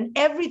earth. And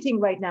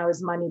everything right now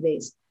is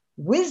money-based.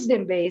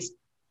 Wisdom-based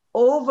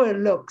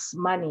overlooks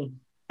money.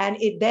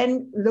 And it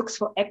then looks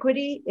for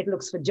equity, it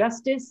looks for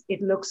justice,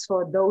 it looks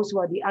for those who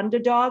are the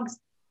underdogs.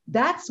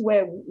 That's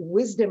where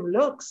wisdom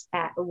looks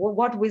at,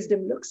 what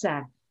wisdom looks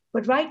at.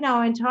 But right now,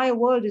 our entire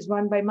world is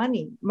run by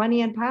money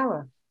and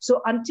power.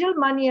 So until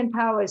money and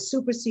power is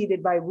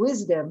superseded by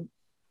wisdom,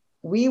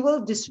 we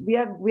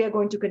are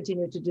going to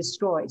continue to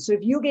destroy. So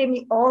if you gave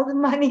me all the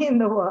money in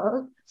the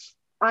world,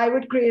 I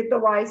would create the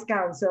wise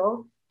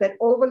council that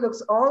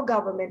overlooks all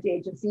government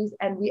agencies,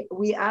 and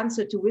we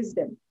answer to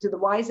wisdom, to the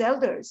wise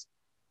elders.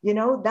 You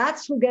know,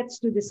 that's who gets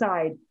to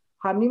decide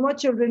how many more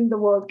children the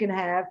world can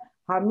have,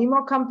 how many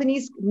more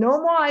companies,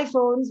 no more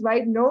iPhones,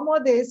 right? No more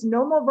this,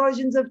 no more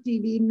versions of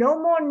TV, no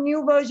more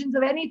new versions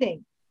of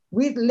anything.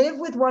 We live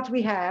with what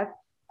we have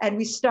and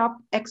we stop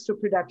extra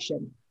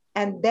production.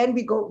 And then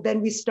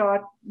we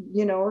start,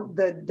 you know,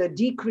 the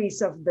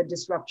decrease of the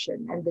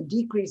disruption and the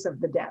decrease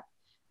of the death.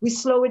 We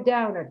slow it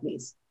down at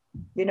least.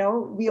 You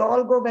know, we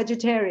all go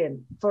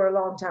vegetarian for a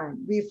long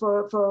time.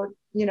 For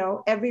you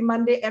know, every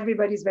Monday,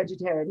 everybody's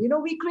vegetarian. You know,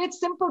 we create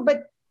simple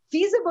but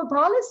feasible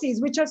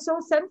policies, which are so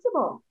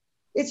sensible.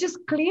 It's just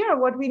clear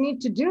what we need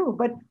to do,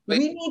 but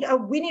we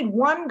need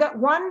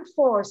one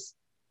force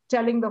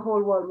telling the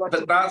whole world what to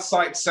do. But that's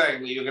like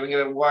saying that you're going to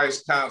get a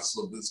wise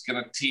counsel that's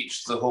going to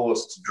teach the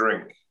horse to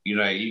drink. You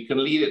know, you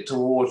can lead it to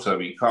water,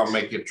 but you can't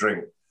make it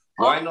drink.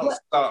 Why not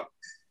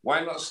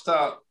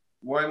start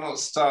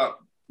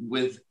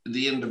with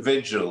the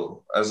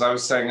individual? As I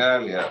was saying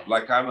earlier,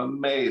 like, I'm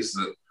amazed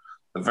at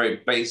the very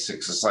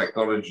basics of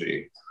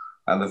psychology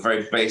and the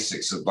very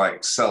basics of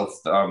like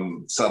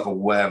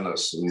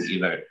self-awareness, and,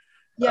 you know.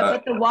 Yeah,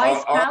 but the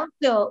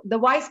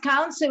wise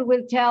council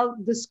will tell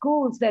the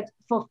schools that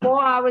for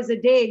 4 hours a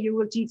day, you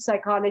will teach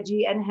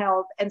psychology and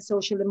health and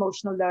social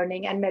emotional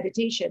learning and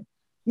meditation.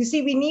 You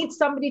see, we need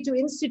somebody to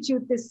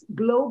institute this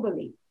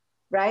globally,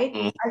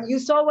 right? You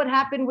saw what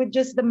happened with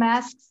just the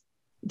masks,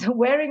 the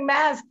wearing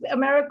masks.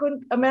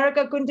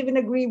 America couldn't even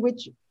agree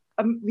which,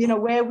 you know,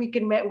 where we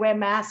can wear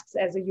masks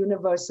as a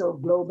universal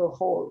global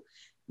whole.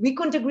 We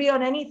couldn't agree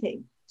on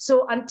anything.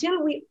 So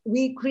until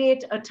we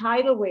create a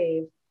tidal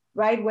wave,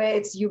 right, where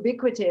it's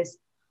ubiquitous,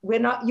 we're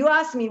not, you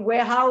asked me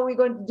how are we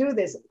going to do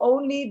this?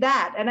 Only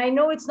that. And I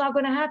know it's not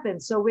going to happen.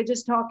 So we're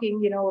just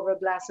talking, you know, over a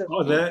glass of.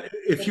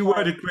 If you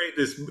were to create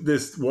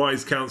this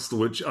wise council,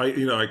 which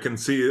I can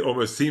see, it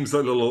almost seems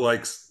like a little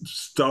like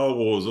Star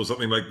Wars or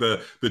something, like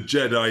the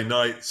Jedi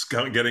Knights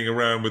getting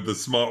around with the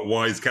smart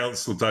wise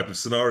council type of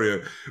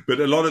scenario. But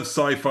a lot of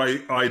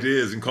sci-fi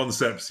ideas and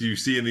concepts you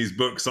see in these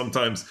books,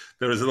 sometimes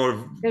there is a lot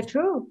of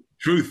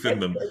truth in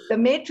them. The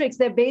Matrix,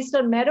 they're based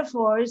on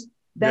metaphors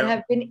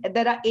that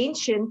are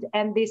ancient,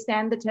 and they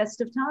stand the test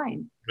of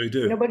time. They do.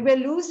 You know, but we're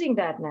losing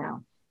that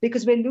now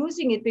because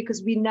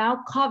we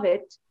now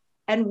covet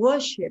and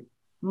worship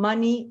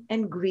money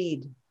and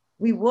greed.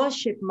 We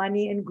worship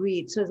money and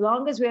greed. So as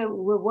long as we're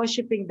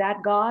worshiping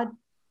that God,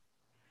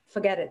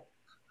 forget it.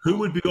 Who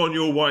would be on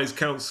your wise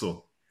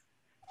council?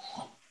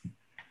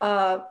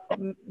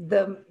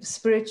 The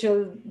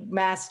spiritual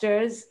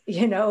masters,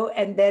 you know,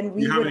 and then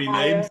we. Do you have any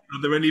names?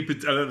 Are there any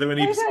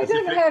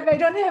specific? I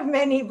don't have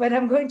many, but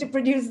I'm going to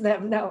produce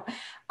them. No,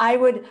 I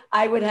would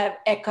have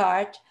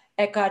Eckhart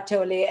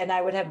Tolle, and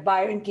I would have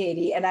Byron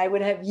Katie, and I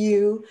would have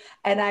you,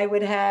 and I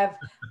would have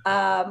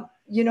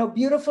you know,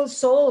 beautiful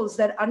souls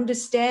that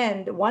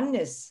understand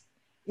oneness,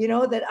 you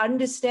know, that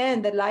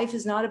understand that life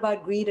is not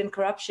about greed and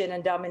corruption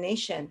and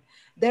domination.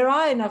 There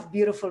are enough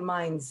beautiful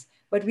minds,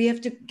 but we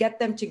have to get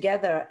them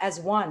together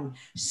as one.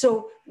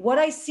 So what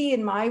I see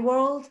in my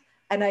world,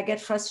 and I get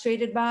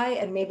frustrated by,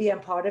 and maybe I'm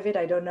part of it,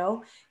 I don't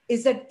know,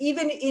 is that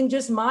even in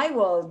just my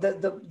world,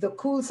 the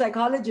cool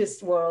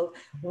psychologist world,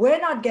 we're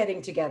not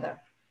getting together.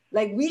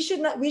 Like we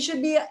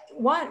should be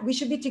one, we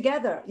should be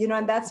together, you know,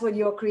 and that's what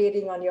you're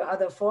creating on your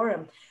other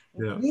forum.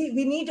 Yeah.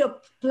 We need a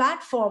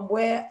platform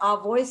where our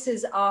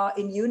voices are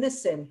in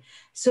unison,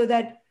 so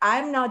that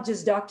I'm not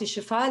just Dr.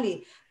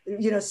 Shefali,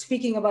 you know,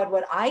 speaking about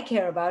what I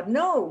care about.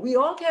 No, we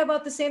all care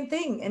about the same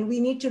thing, and we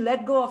need to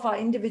let go of our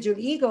individual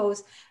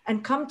egos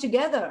and come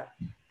together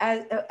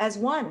as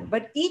one.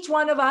 But each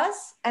one of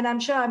us, and I'm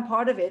sure I'm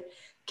part of it,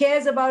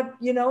 cares about,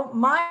 you know,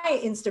 my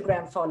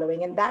Instagram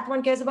following, and that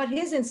one cares about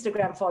his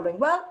Instagram following.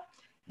 Well,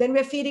 then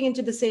we're feeding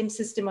into the same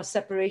system of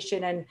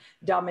separation and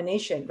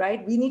domination,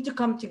 right? We need to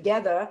come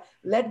together,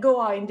 let go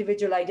our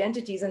individual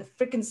identities, and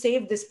frickin'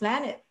 save this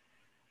planet.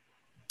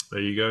 There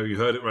you go. You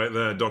heard it right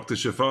there, Dr.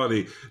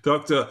 Shefali.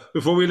 Doctor,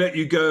 before we let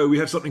you go, we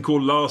have something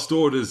called Last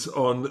Orders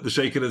on the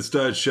Shaken and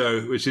Stirred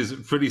show, which is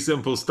pretty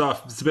simple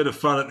stuff. It's a bit of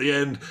fun at the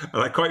end.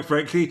 And quite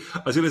frankly,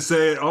 I was going to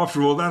say,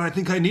 after all that, I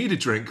think I need a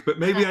drink, but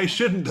maybe I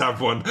shouldn't have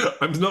one.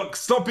 I'm not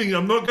stopping.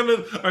 I'm going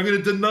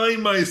to deny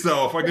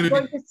myself. I'm going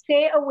to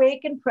stay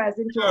awake and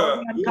present.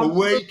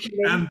 Awake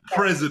and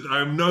present.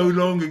 I'm no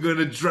longer going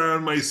to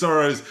drown my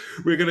sorrows.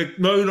 We're going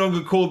to no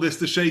longer call this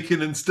the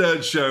Shaken and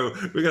Stirred show.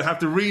 We're going to have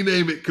to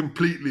rename it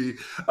completely.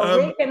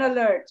 Awaken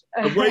Alert.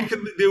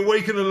 The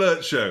Awaken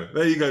Alert show.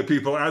 There you go,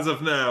 people. As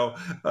of now,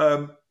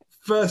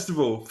 first of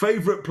all,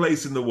 favorite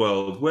place in the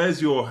world.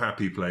 Where's your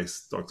happy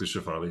place, Dr.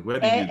 Shefali?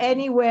 Where do you?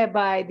 Anywhere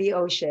by the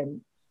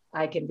ocean,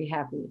 I can be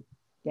happy.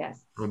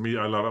 Yes. For me,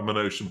 I'm an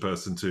ocean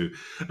person too.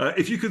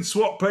 If you could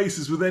swap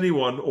places with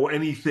anyone or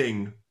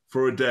anything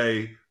for a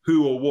day,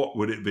 who or what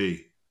would it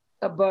be?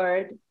 A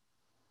bird.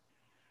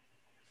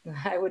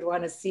 I would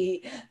want to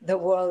see the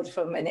world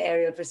from an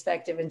aerial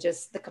perspective, and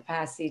just the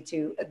capacity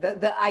to,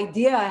 the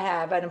idea I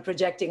have, and I'm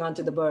projecting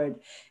onto the bird,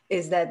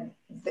 is that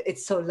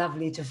it's so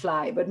lovely to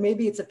fly, but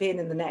maybe it's a pain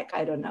in the neck.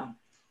 I don't know.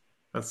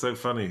 That's so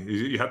funny.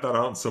 You had that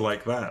answer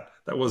like that.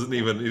 That wasn't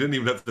even, you didn't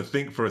even have to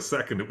think for a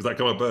second. It was like,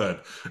 I'm a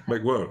bird. I'm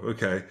like, whoa,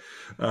 okay.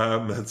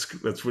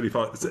 That's really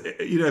fun. So,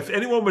 if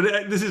anyone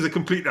would,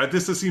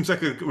 this seems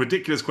like a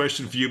ridiculous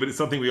question for you, but it's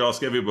something we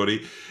ask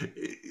everybody.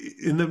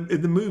 In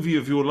the movie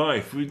of your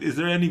life, is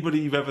there anybody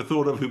you've ever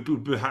thought of who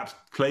would perhaps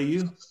play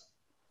you?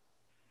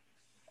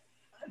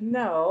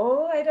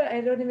 No,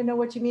 I don't even know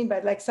what you mean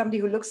by like somebody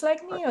who looks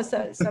like me or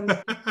somebody.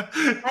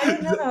 I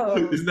don't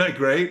know. Isn't that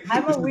great?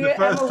 I'm a weird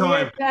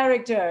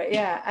character.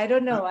 Yeah, I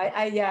don't know.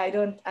 I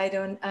don't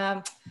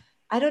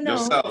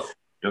know.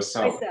 Yourself.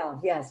 Myself.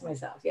 Yes.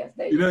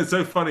 It's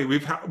so funny.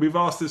 We've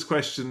asked this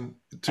question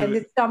and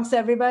it stumps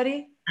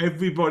everybody.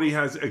 Everybody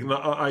has an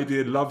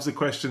idea, loves a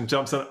question,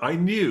 jumps on. I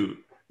knew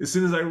as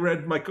soon as I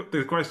read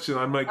the question,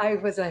 I'm like, I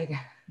was like,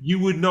 you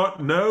would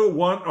not know,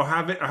 want, or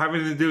have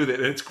anything to do with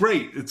it. And it's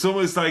great. It's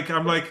almost like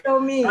I'm like, so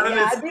me.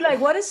 Yeah, I'd be like,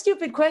 what a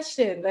stupid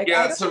question. Like,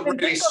 yeah, it's a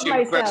really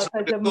stupid question.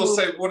 But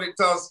also, what it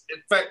does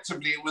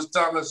effectively, it was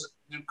done as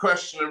the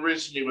question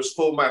originally was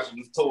formatted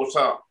and thought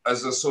up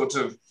as a sort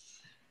of.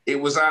 It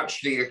was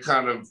actually a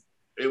kind of.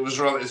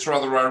 It's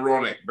rather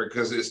ironic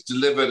because it's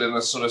delivered in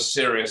a sort of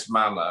serious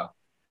manner.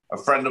 A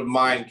friend of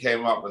mine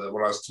came up with it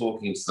when I was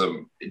talking to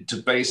them to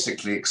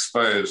basically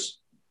expose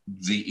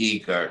the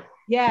ego.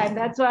 Yeah, and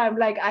that's why I'm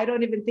like, I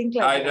don't even think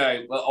like that. I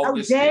know. Well,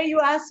 obviously, how dare you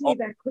ask me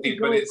that question?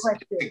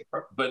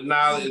 But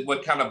now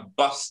we're kind of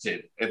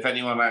busted if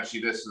anyone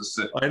actually listens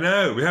to. I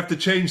know. We have to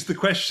change the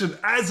question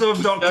as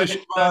of Dr.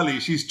 Shefali.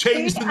 She's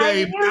changed the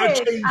name.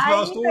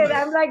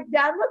 I'm like,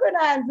 I'm not going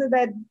to answer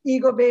that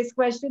ego-based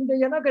question.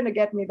 You're not going to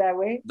get me that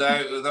way.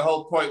 No, the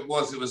whole point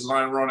was it was an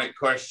ironic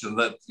question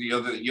that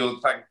you're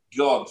thank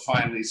God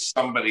finally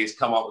somebody's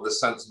come up with a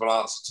sensible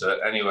answer to it.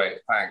 Anyway,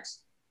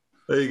 thanks.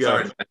 There you go.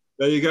 Sorry.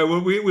 There you go.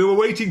 Well, we were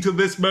waiting till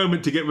this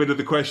moment to get rid of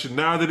the question.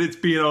 Now that it's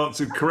been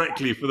answered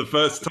correctly for the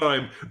first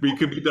time, we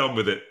can be done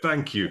with it.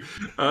 Thank you.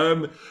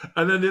 And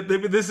then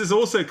this is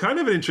also kind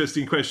of an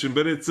interesting question,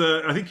 but it's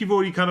I think you've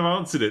already kind of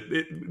answered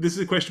it. This is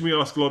a question we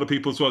ask a lot of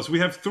people as well. So we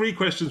have 3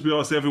 questions we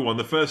ask everyone.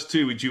 The first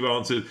 2, which you've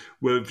answered,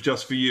 were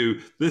just for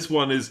you. This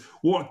one is,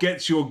 what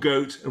gets your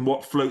goat and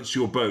what floats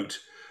your boat?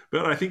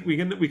 But I think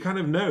we kind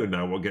of know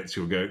now what gets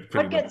your goat.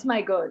 What gets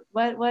my goat?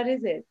 What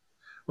is it?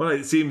 Well,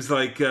 it seems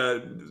like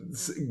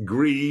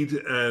greed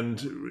and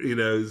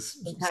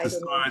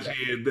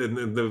society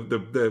and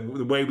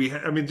the way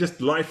just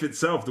life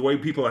itself, the way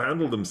people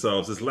handle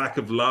themselves, this lack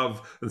of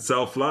love and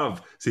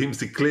self-love seems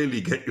to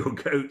clearly get your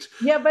goat.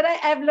 Yeah, but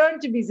I've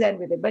learned to be zen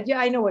with it. But yeah,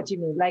 I know what you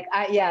mean. Like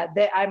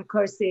I'm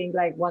cursing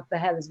like, what the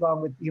hell is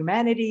wrong with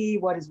humanity?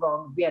 What is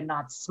wrong? We are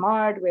not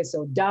smart. We're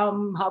so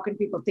dumb. How can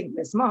people think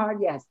we're smart?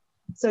 Yes.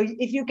 So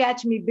if you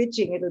catch me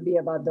bitching, it'll be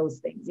about those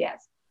things.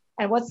 Yes.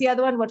 And what's the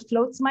other one? What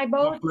floats my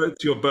boat? What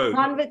floats your boat?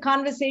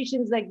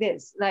 Conversations like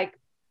this, like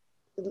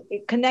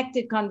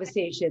connected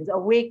conversations,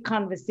 awake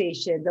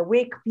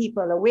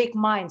people, awake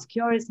minds,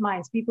 curious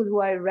minds, people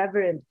who are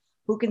irreverent,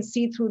 who can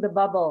see through the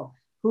bubble,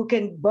 who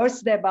can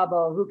burst their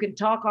bubble, who can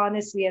talk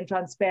honestly and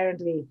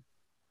transparently.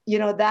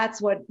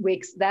 That's what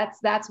wakes.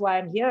 That's why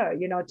I'm here.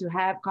 To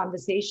have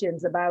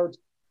conversations about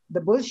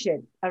the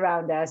bullshit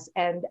around us,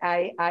 and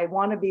I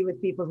want to be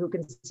with people who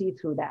can see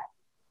through that.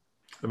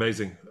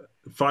 Amazing.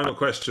 Final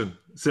question,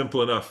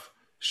 simple enough.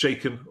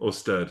 Shaken or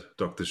stirred,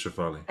 Dr.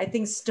 Shefali? I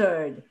think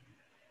stirred.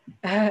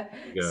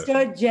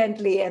 Stirred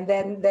gently, and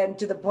then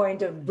to the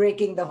point of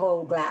breaking the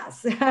whole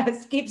glass.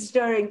 Keep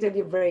stirring till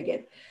you break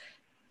it.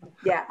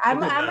 Yeah,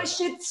 I'm a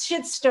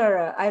shit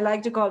stirrer. I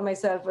like to call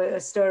myself a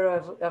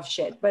stirrer of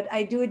shit, but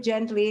I do it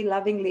gently,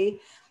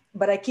 lovingly,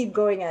 but I keep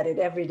going at it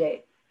every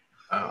day.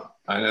 Oh,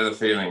 I know the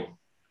feeling.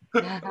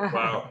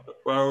 Wow.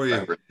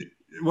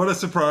 What a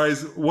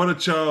surprise. What a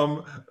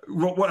charm.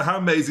 How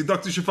amazing.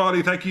 Dr.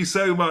 Shefali, thank you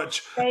so much.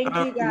 Thank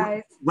you,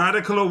 guys.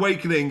 Radical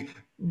Awakening.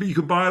 You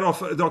can buy it off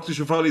Dr.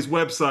 Shefali's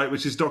website,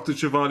 which is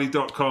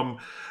drshefali.com.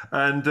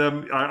 And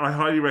I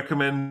highly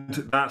recommend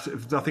that,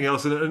 if nothing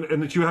else.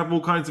 And that you have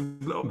all kinds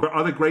of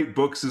other great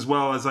books as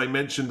well, as I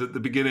mentioned at the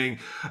beginning,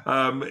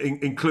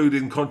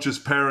 including Conscious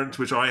Parent,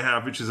 which I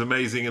have, which is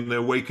amazing, and The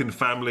Awakened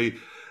Family.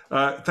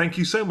 Thank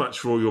you so much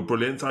for all your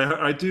brilliance.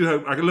 I do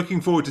hope, I'm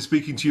looking forward to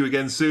speaking to you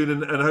again soon,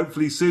 and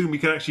hopefully soon we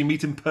can actually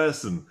meet in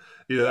person.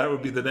 That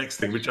would be the next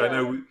thing, which I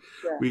know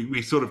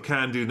we sort of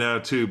can do now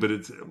too, but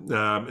it's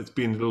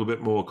been a little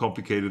bit more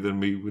complicated than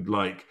we would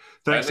like.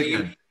 Thanks again.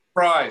 You're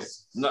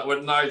surprised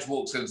when Nigel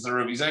walks into the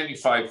room. He's only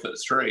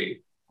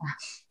 5'3".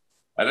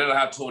 I don't know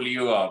how tall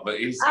you are, but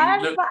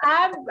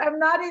I'm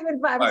not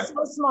even. I'm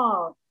so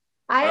small.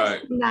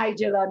 I've seen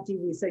Nigel on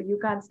TV, so you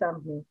can't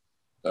stump me.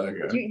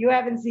 Okay. You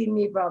haven't seen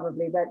me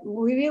probably, but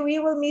we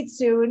will meet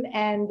soon,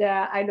 and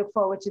I look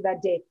forward to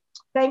that day.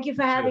 Thank you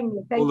for having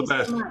me. Thank you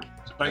so much.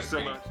 Thanks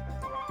so much.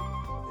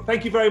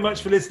 Thank you very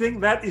much for listening.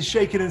 That is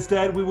Shaken and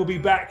Stirred. We will be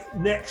back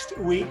next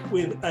week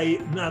with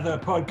another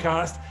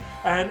podcast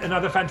and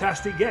another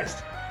fantastic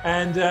guest.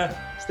 And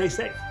stay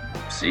safe.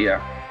 See ya.